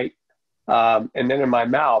the right, and then in my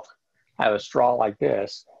mouth, I have a straw like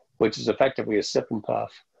this, which is effectively a sip and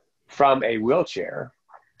puff from a wheelchair.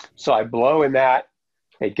 So I blow in that,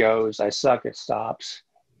 it goes, I suck, it stops.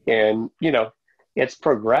 And, it's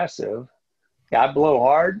progressive. Yeah, I blow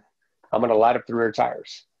hard, I'm going to light up the rear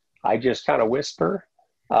tires. I just kind of whisper.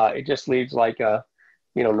 It just leaves like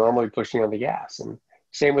normally pushing on the gas, and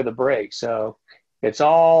same with the brake. So it's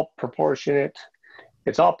all proportionate.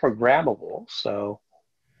 It's all programmable. So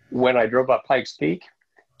when I drove up Pikes Peak,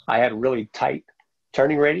 I had really tight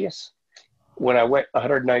turning radius. When I went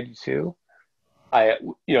 192, they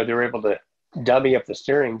were able to dummy up the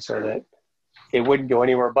steering so that it wouldn't go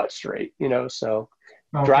anywhere but straight, so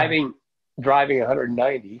Okay. driving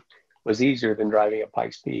 190 was easier than driving at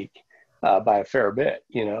Pikes Peak by a fair bit,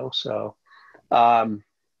 so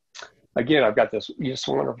again, I've got this just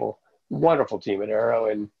wonderful team at Arrow,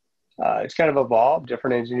 and it's kind of evolved,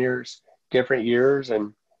 different engineers, different years,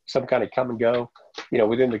 and some kind of come and go,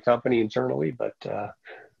 within the company internally, but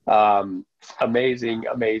amazing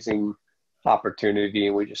opportunity.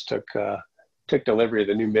 And we just took delivery of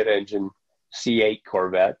the new mid-engine C8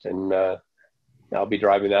 Corvette, and I'll be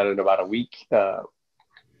driving that in about a week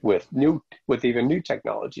with even new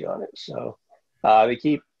technology on it. So they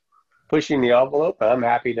keep pushing the envelope, and I'm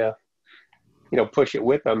happy to push it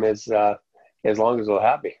with them as long as they'll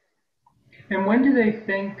have me. And when do they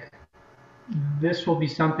think this will be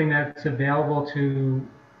something that's available to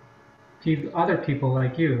other people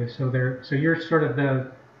like you? So you're sort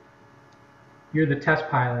of you're the test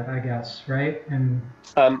pilot, I guess, right? And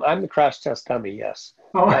I'm the crash test dummy, yes.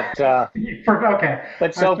 Oh, but, okay.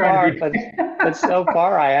 But so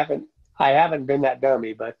far, I haven't been that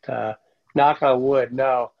dummy. But knock on wood,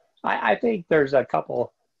 no. I think there's a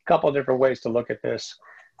couple different ways to look at this.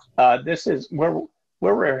 This is where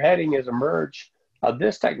we're heading is a merge of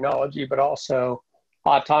this technology, but also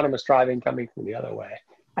autonomous driving coming from the other way.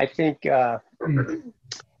 I think the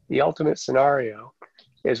ultimate scenario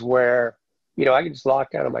is where I can just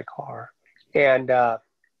lock down in my car, and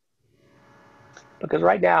because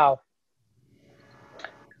right now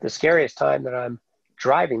the scariest time that I'm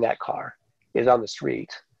driving that car is on the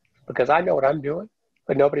street, because I know what I'm doing,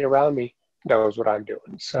 but nobody around me knows what I'm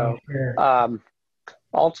doing. So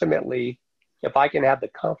ultimately, if I can have the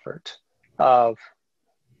comfort of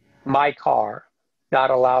my car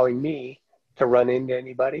not allowing me to run into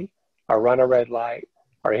anybody or run a red light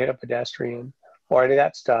or hit a pedestrian or any of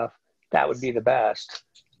that stuff, that would be the best,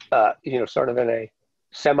 sort of in a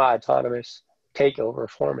semi-autonomous takeover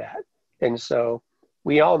format. And so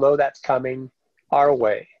we all know that's coming our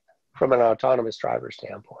way from an autonomous driver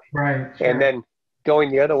standpoint. Right. Sure. And then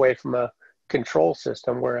going the other way from a control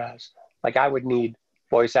system, whereas like I would need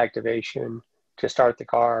voice activation to start the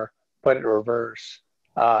car, put it in reverse,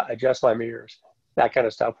 adjust my mirrors, that kind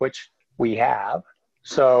of stuff, which we have.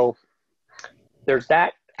 So there's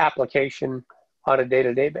that application on a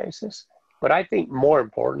day-to-day basis. But I think more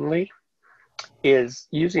importantly is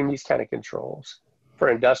using these kind of controls for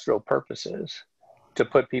industrial purposes to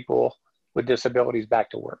put people with disabilities back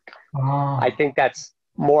to work. I think that's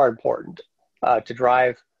more important to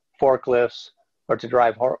drive forklifts or to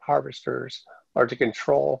drive harvesters or to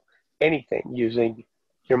control anything using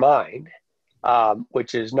your mind,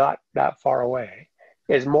 which is not that far away,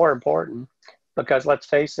 is more important, because let's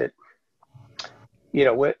face it,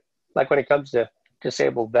 like when it comes to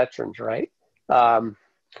disabled veterans, right? A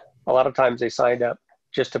lot of times they signed up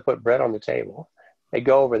just to put bread on the table. They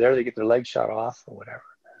go over there, they get their legs shot off or whatever,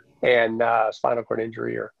 and spinal cord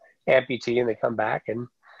injury or amputee, and they come back and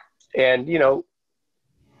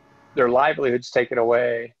their livelihood's taken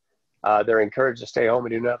away. They're encouraged to stay home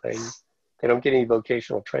and do nothing. They don't get any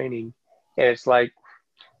vocational training. And it's like,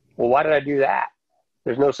 well, why did I do that?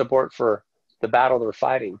 There's no support for the battle they're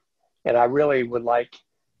fighting. And I really would like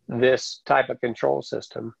this type of control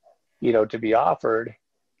system, to be offered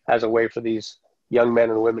as a way for these young men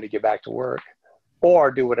and women to get back to work or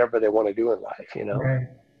do whatever they want to do in life, Right.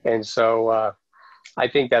 And so I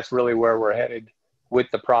think that's really where we're headed with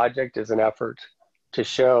the project, is an effort to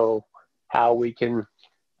show how we can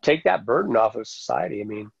take that burden off of society. I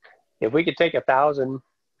mean, if we could take 1,000,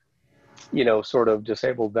 sort of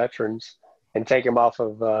disabled veterans and take them off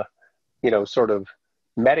of, sort of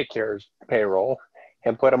Medicare's payroll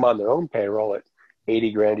and put them on their own payroll at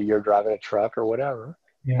 $80,000 a year driving a truck or whatever,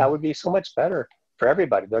 that would be so much better for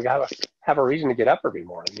everybody. They'll have a reason to get up every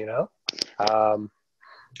morning,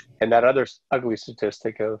 and that other ugly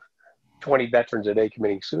statistic of 20 veterans a day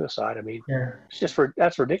committing suicide, I mean,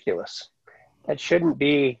 that's ridiculous. That shouldn't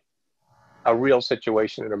be a real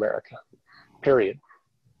situation in America, period.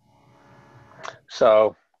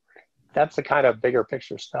 So that's the kind of bigger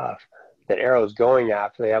picture stuff that Arrow's going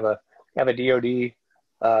after. They have a DoD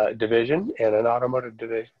division and an automotive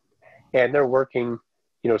division, and they're working,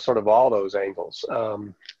 sort of all those angles.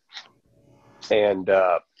 And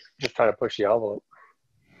just trying to push the envelope.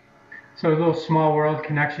 So a little small world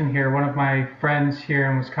connection here. One of my friends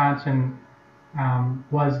here in Wisconsin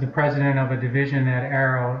was the president of a division at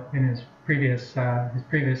Arrow in his previous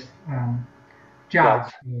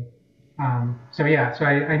job. Nice. So yeah, so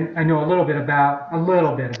I know a little bit about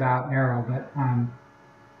Arrow, but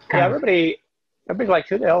Yeah, kind of everybody's like,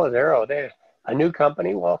 who the hell is Arrow? They're a new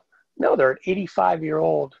company. Well, no, they're an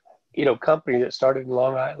 85-year-old, company that started in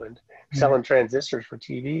Long Island selling transistors for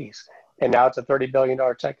TVs. And now it's a $30 billion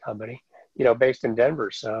tech company, based in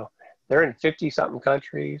Denver. So they're in 50-something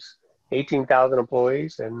countries, 18,000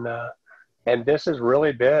 employees. And this has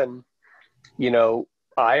really been,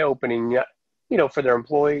 eye-opening, for their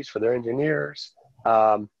employees, for their engineers.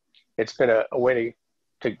 It's been a way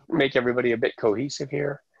to make everybody a bit cohesive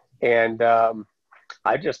here. And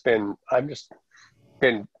I'm just been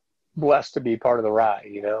blessed to be part of the ride,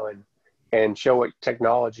 and show what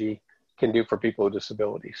technology can do for people with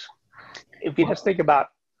disabilities. If you just think about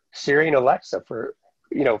Siri and Alexa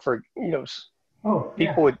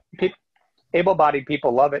people with able-bodied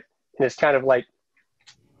people love it, and it's kind of like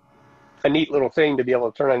a neat little thing to be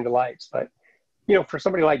able to turn on the lights. But for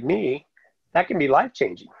somebody like me, that can be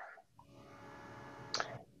life-changing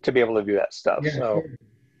to be able to do that stuff. Yeah, so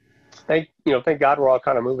sure. Thank God we're all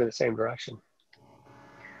kind of moving in the same direction.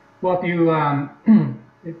 Well, if you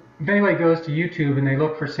if anybody goes to YouTube and they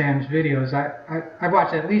look for Sam's videos, I've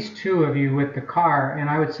watched at least 2 of you with the car, and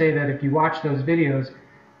I would say that if you watch those videos,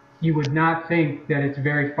 you would not think that it's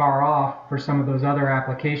very far off for some of those other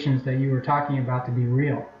applications that you were talking about to be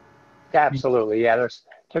real. Absolutely, yeah. There's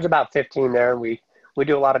about 15 there, and we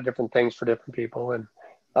do a lot of different things for different people, and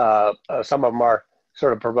some of them are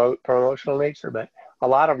sort of promotional nature, but a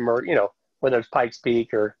lot of them are, whether it's Pikes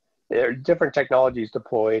Peak or there are different technologies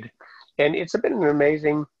deployed. And it's been an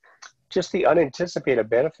amazing, just the unanticipated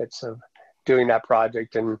benefits of doing that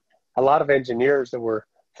project. And a lot of engineers that were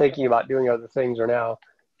thinking about doing other things are now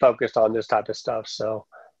focused on this type of stuff. So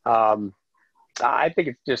I think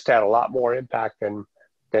it's just had a lot more impact than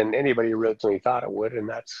anybody originally thought it would. And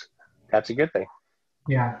that's a good thing.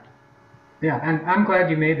 Yeah. Yeah. And I'm glad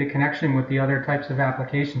you made the connection with the other types of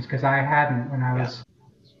applications, because I hadn't when I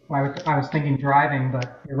was thinking driving,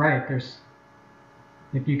 but you're right.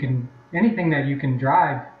 Anything that you can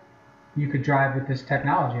drive, you could drive with this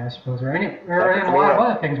technology, I suppose, or a lot of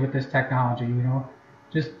other things with this technology,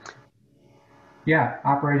 just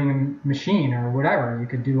operating a machine or whatever. You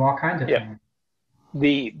could do all kinds of things.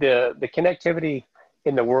 The connectivity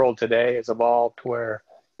in the world today has evolved where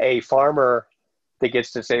a farmer that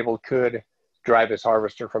gets disabled could drive his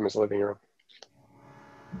harvester from his living room.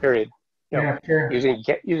 Period. Sure.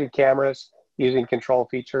 Using cameras, using control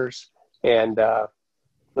features, and a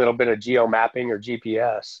little bit of geo mapping or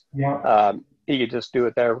GPS. Yeah. You could just do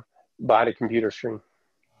it there behind a computer screen.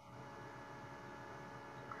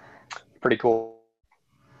 Pretty cool.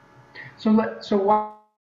 So why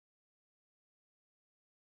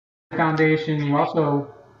foundation? You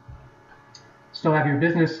also still have your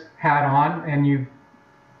business hat on, and you've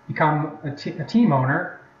become a team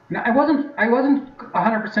owner. Now, I wasn't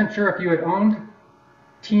 100% sure if you had owned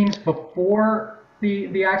teams before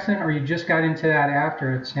the accident, or you just got into that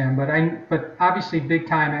after it, Sam. But obviously big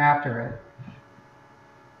time after it.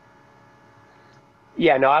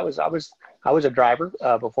 Yeah, no, I was a driver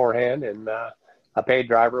beforehand, and a paid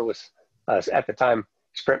driver was at the time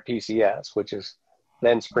Sprint PCS, which is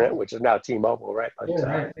then Sprint, which is now T-Mobile, right?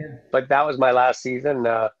 But, but that was my last season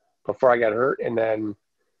before I got hurt, and then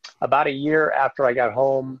about a year after I got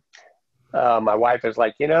home, my wife is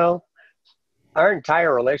like, our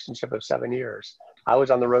entire relationship of 7 years, I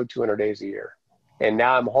was on the road 200 days a year, and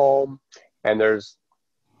now I'm home, and there's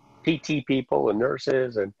PT people and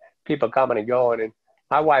nurses and people coming and going, and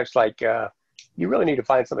my wife's like, you really need to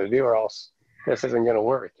find something to do, or else this isn't going to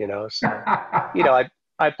work, So,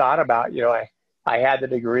 I thought about, I had the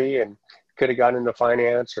degree and could have gotten into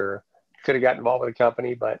finance or could have gotten involved with a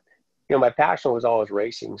company, but my passion was always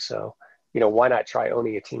racing. So, why not try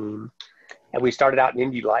owning a team? And we started out in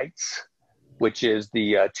Indy Lights, which is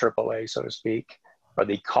the AAA, so to speak, or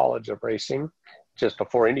the College of Racing, just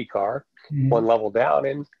before IndyCar, one level down.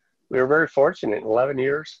 And we were very fortunate. In 11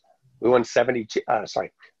 years, we won 7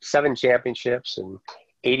 championships and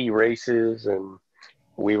 80 races. And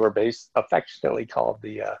we were affectionately called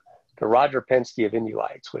the Roger Penske of Indy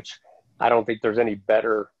Lights, which I don't think there's any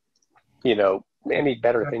better, thing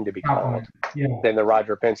to be called than the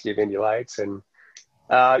Roger Penske of Indy Lights. And,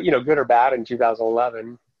 good or bad, in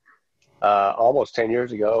 2011, almost 10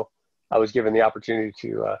 years ago, I was given the opportunity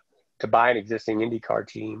to buy an existing IndyCar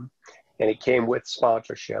team, and it came with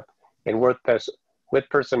sponsorship and with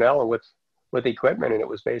personnel and with with equipment, and it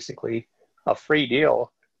was basically a free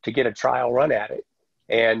deal to get a trial run at it.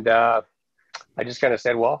 And I just kind of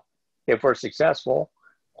said, well, if we're successful,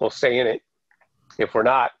 we'll stay in it. If we're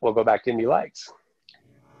not, we'll go back to Indy Lights.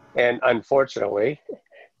 And unfortunately,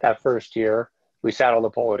 that first year, we sat on the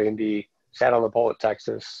pole at Indy, sat on the pole at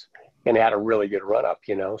Texas, and had a really good run up,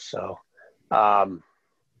 you know. So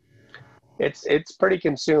it's pretty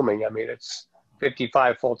consuming. I mean, it's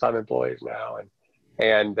 55 full-time employees now,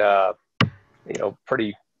 and you know,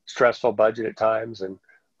 pretty stressful budget at times and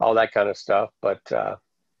all that kind of stuff. But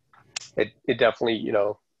it definitely, you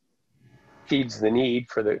know, feeds the need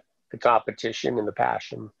for the competition and the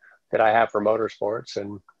passion that I have for motorsports.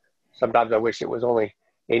 And sometimes I wish it was only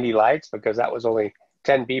Indy Lights, because that was only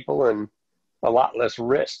 10 people and a lot less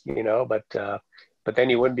risk, you know, but then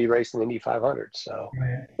you wouldn't be racing Indy 500. So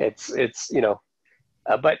Right. it's you know,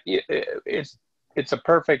 but it's a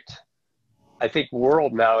perfect, I think,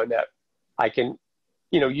 world now in that I can,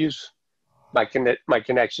 you know, use my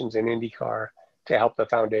connections in IndyCar to help the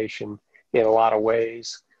foundation in a lot of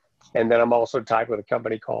ways. And then I'm also tied with a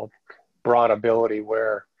company called Braun Ability,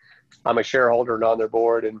 where I'm a shareholder and on their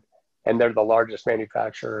board, and they're the largest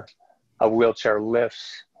manufacturer of wheelchair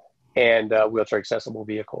lifts and wheelchair accessible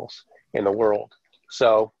vehicles in the world.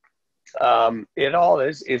 So it all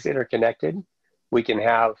is interconnected. We can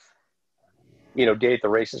have, you know, Day at the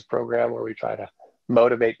Races program where we try to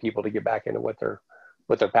motivate people to get back into what they're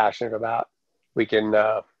passionate about. We can,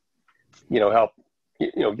 you know, help,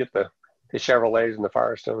 you know, get the Chevrolets and the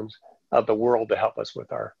Firestones of the world to help us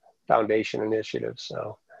with our foundation initiatives.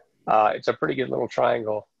 So it's a pretty good little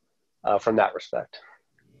triangle from that respect.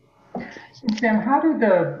 Sam, how do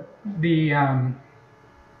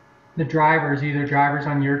the drivers, either drivers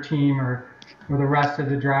on your team or the rest of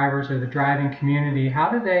the drivers or the driving community, how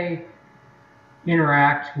do they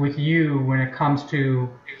interact with you when it comes to,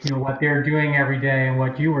 you know, what they're doing every day and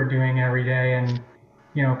what you are doing every day, and,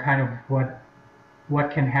 you know, kind of what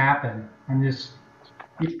can happen? I'm just,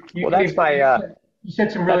 Well, that's my you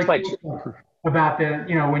said some really cool stuff about the,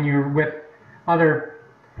 you know, when you're with other,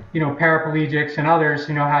 you know, paraplegics and others,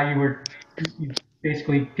 you know, how you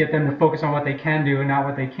basically get them to focus on what they can do and not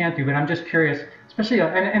what they can't do. But I'm just curious, especially,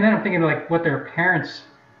 and then I'm thinking like what their parents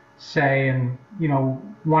say and, you know,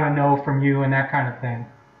 want to know from you and that kind of thing.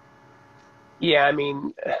 Yeah, I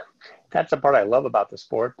mean, that's the part I love about the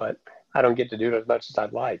sport, but I don't get to do it as much as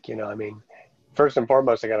I'd like. You know, I mean, first and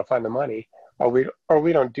foremost, I got to find the money, or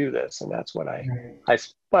we don't do this, and that's what I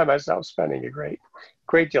find myself spending a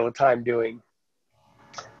great deal of time doing.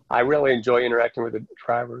 I really enjoy interacting with the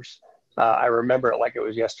drivers. I remember it like it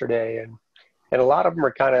was yesterday, and a lot of them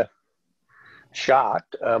are kind of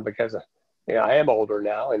shocked because you know, I am older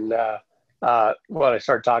now, and when I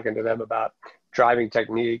start talking to them about driving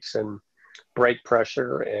techniques and brake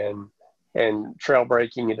pressure and trail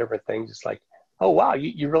braking and different things, it's like, oh wow,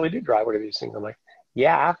 you really do drive one of these things. I'm like,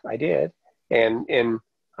 yeah, I did, and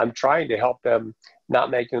I'm trying to help them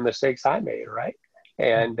not make the mistakes I made, right?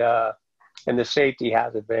 And the safety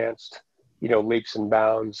has advanced, you know, leaps and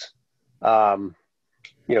bounds,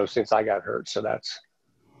 you know, since I got hurt. So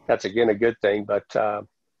that's again a good thing. But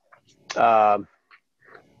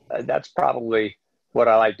that's probably what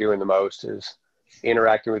I like doing the most, is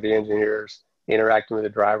interacting with the engineers, interacting with the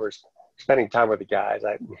drivers, spending time with the guys.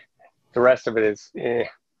 The rest of it is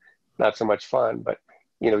not so much fun, but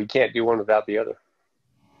you know, you can't do one without the other.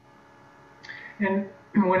 And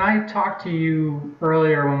when I talked to you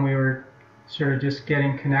earlier, when we were sort of just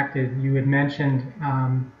getting connected, you had mentioned,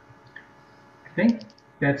 I think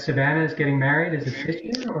that Savannah is getting married. Is it this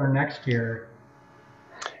year or next year?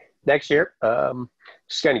 Next year.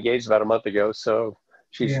 She's got engaged about a month ago, so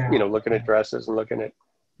she's you know, looking at dresses and looking at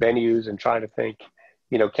venues and trying to think,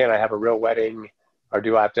 you know, can I have a real wedding or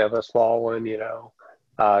do I have to have a small one, you know?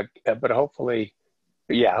 But hopefully,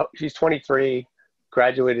 yeah, she's 23,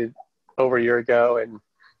 graduated over a year ago, and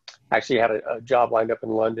actually had a job lined up in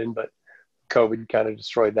London, but COVID kind of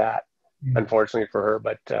destroyed that, unfortunately for her.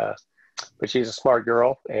 But she's a smart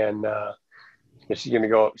girl, and she's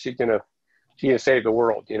gonna save the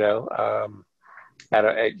world, you know.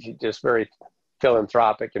 She's just very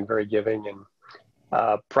philanthropic and very giving,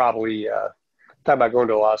 and probably thought about going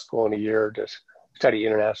to law school in a year to study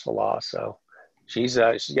international law. So she's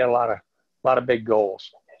got a lot of big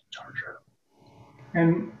goals.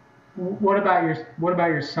 And what about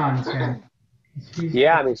your son, Sam?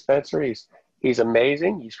 Yeah, I mean, Spencer, he's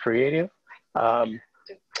amazing. He's creative.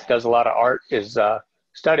 Does a lot of art. Is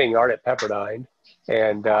studying art at Pepperdine,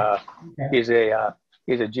 and he's a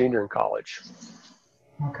junior in college.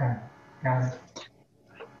 Okay, got it.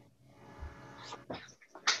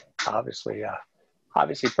 Obviously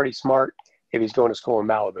pretty smart. if he's going to school in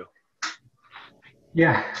Malibu.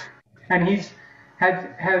 Yeah, and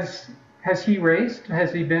has he raced?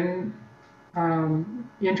 Has he been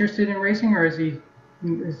interested in racing, or is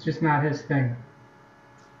it's just not his thing?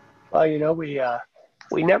 Well, we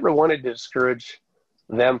never wanted to discourage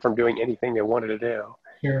them from doing anything they wanted to do.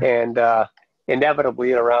 Sure. And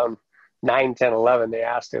inevitably, at around 9, 10, 11, they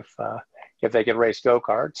asked if they could race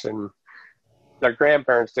go-karts, and their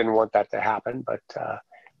grandparents didn't want that to happen. But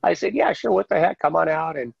I said, yeah, sure, what the heck, come on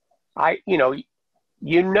out. And right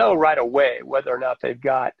away whether or not they've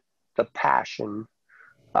got the passion,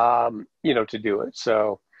 to do it.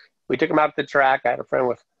 So we took them out to the track. I had a friend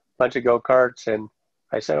with a bunch of go-karts, and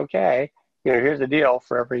I said, okay, here's the deal.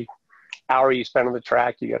 For every hour you spend on the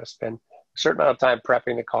track, you got to spend a certain amount of time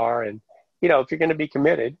prepping the car. And, if you're going to be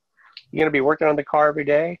committed, you're going to be working on the car every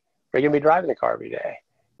day, or you're going to be driving the car every day.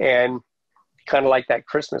 And kind of like that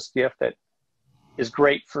Christmas gift that is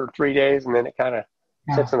great for 3 days, and then it kind of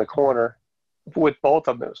sits in the corner. With both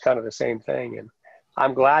of them, it was kind of the same thing. And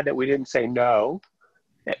I'm glad that we didn't say no,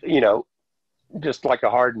 just like a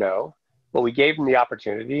hard no, but we gave them the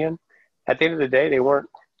opportunity. And at the end of the day, they weren't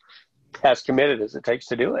as committed as it takes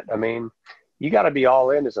to do it. I mean, you got to be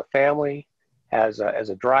all in as a family, as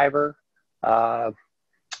a driver,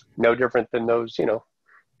 no different than those,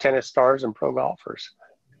 tennis stars and pro golfers.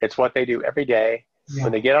 It's what they do every day. Yeah.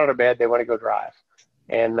 When they get out of bed, they want to go drive.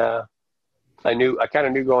 And I kind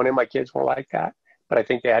of knew going in my kids weren't like that, but I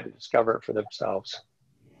think they had to discover it for themselves.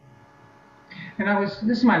 And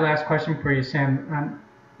this is my last question for you, Sam.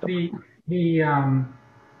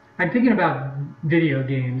 I'm thinking about video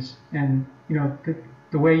games, and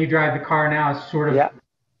the way you drive the car now is sort of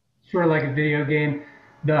like a video game.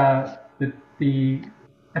 I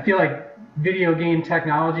feel like video game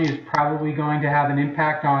technology is probably going to have an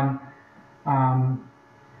impact on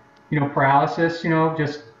paralysis.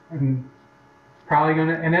 Probably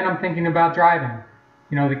gonna. And then I'm thinking about driving.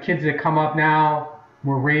 The kids that come up now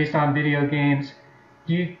were raised on video games.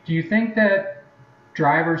 Do you think that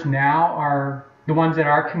drivers now are the ones that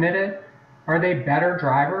are committed? Are they better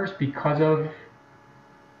drivers because of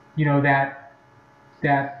that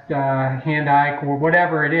hand-eye or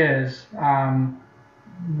whatever it is,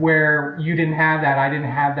 where you didn't have that, I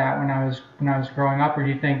didn't have that when I was growing up? Or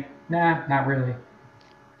do you think, nah, not really?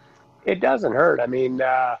 It doesn't hurt. I mean,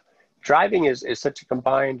 driving is such a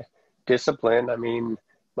combined discipline. I mean,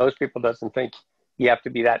 most people doesn't think you have to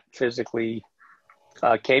be that physically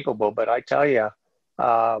capable, but I tell you,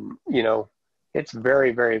 it's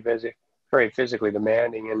very, very very physically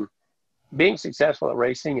demanding. And being successful at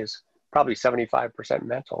racing is probably 75%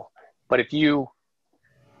 mental. But if you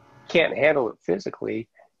can't handle it physically,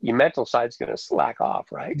 your mental side's going to slack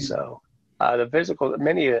off, right? Mm-hmm. So the physical,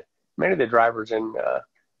 many of the drivers in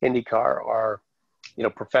Indycar are,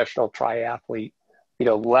 professional triathlete,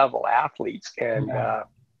 level athletes, and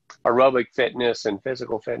aerobic fitness and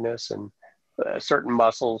physical fitness and certain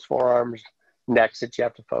muscles, forearms, necks that you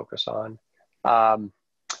have to focus on.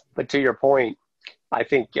 But to your point, I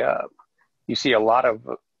think you see a lot of,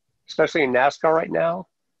 especially in NASCAR right now,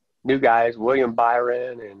 new guys, William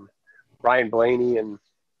Byron and Ryan Blaney, and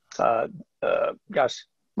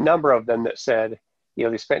number of them that said,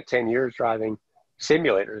 they spent 10 years driving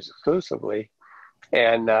simulators exclusively,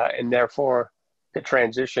 and therefore the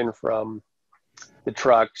transition from the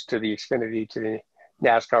trucks to the Xfinity to the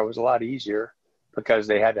NASCAR was a lot easier because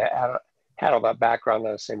they had to had all that background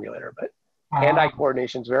on a simulator. But hand-eye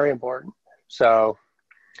coordination is very important, so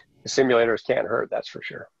the simulators can't hurt, that's for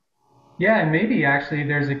sure. Yeah, and maybe actually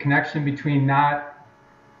there's a connection between not,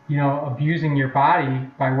 abusing your body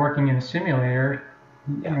by working in a simulator,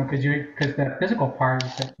 because that physical part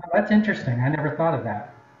is that's interesting. I never thought of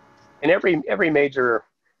that. And every major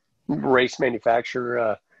race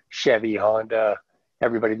manufacturer, Chevy, Honda,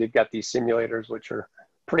 everybody, they've got these simulators which are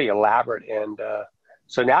pretty elaborate. And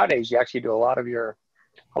so nowadays you actually do a lot of your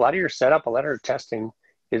setup, a lot of your testing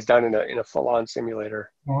is done in a full-on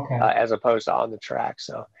simulator, okay, as opposed to on the track.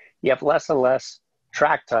 So you have less and less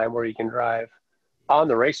track time where you can drive on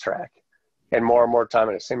the racetrack, and more time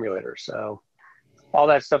in a simulator. So all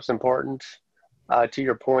that stuff's important. To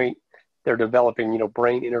your point, they're developing,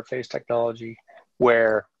 brain interface technology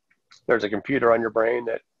where there's a computer on your brain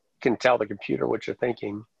that can tell the computer what you're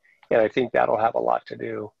thinking. And I think that'll have a lot to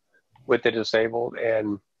do with the disabled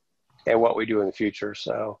and what we do in the future.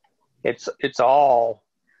 So it's all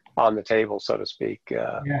on the table, so to speak,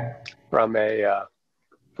 from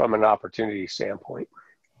an opportunity standpoint.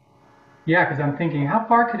 Yeah, because I'm thinking, how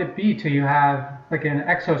far could it be till you have like an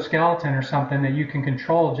exoskeleton or something that you can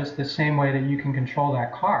control just the same way that you can control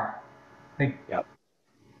that car?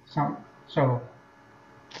 So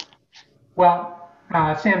Well,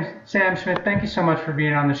 Sam Schmidt, thank you so much for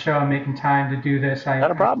being on the show and making time to do this. Not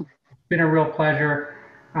a problem. It's been a real pleasure.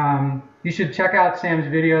 You should check out Sam's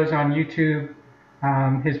videos on YouTube,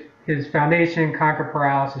 his foundation, Conquer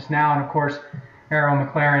Paralysis Now, and of course, Arrow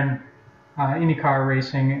McLaren Indycar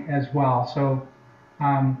racing as well. So,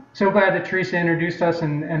 so glad that Teresa introduced us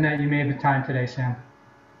and that you made the time today, Sam.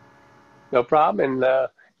 No problem. And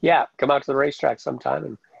yeah, come out to the racetrack sometime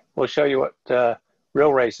and we'll show you what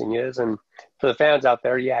real racing is. And for the fans out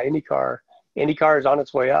there, yeah, IndyCar is on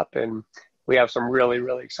its way up, and we have some really,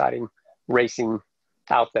 really exciting racing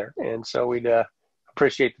out there. And so we'd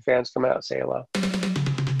appreciate the fans coming out and say hello.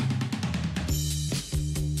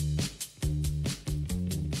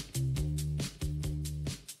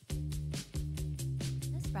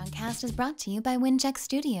 Podcast is brought to you by Wincheck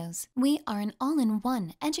Studios. We are an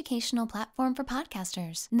all-in-one educational platform for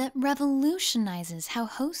podcasters that revolutionizes how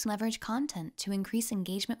hosts leverage content to increase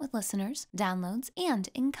engagement with listeners, downloads, and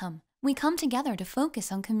income. We come together to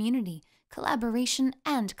focus on community, collaboration,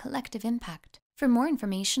 and collective impact. For more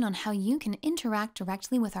information on how you can interact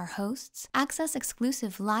directly with our hosts, access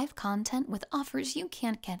exclusive live content with offers you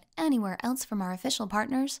can't get anywhere else from our official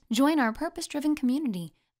partners, join our purpose-driven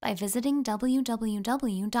community by visiting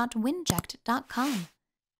www.winject.com.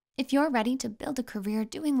 If you're ready to build a career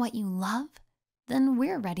doing what you love, then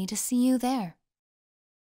we're ready to see you there.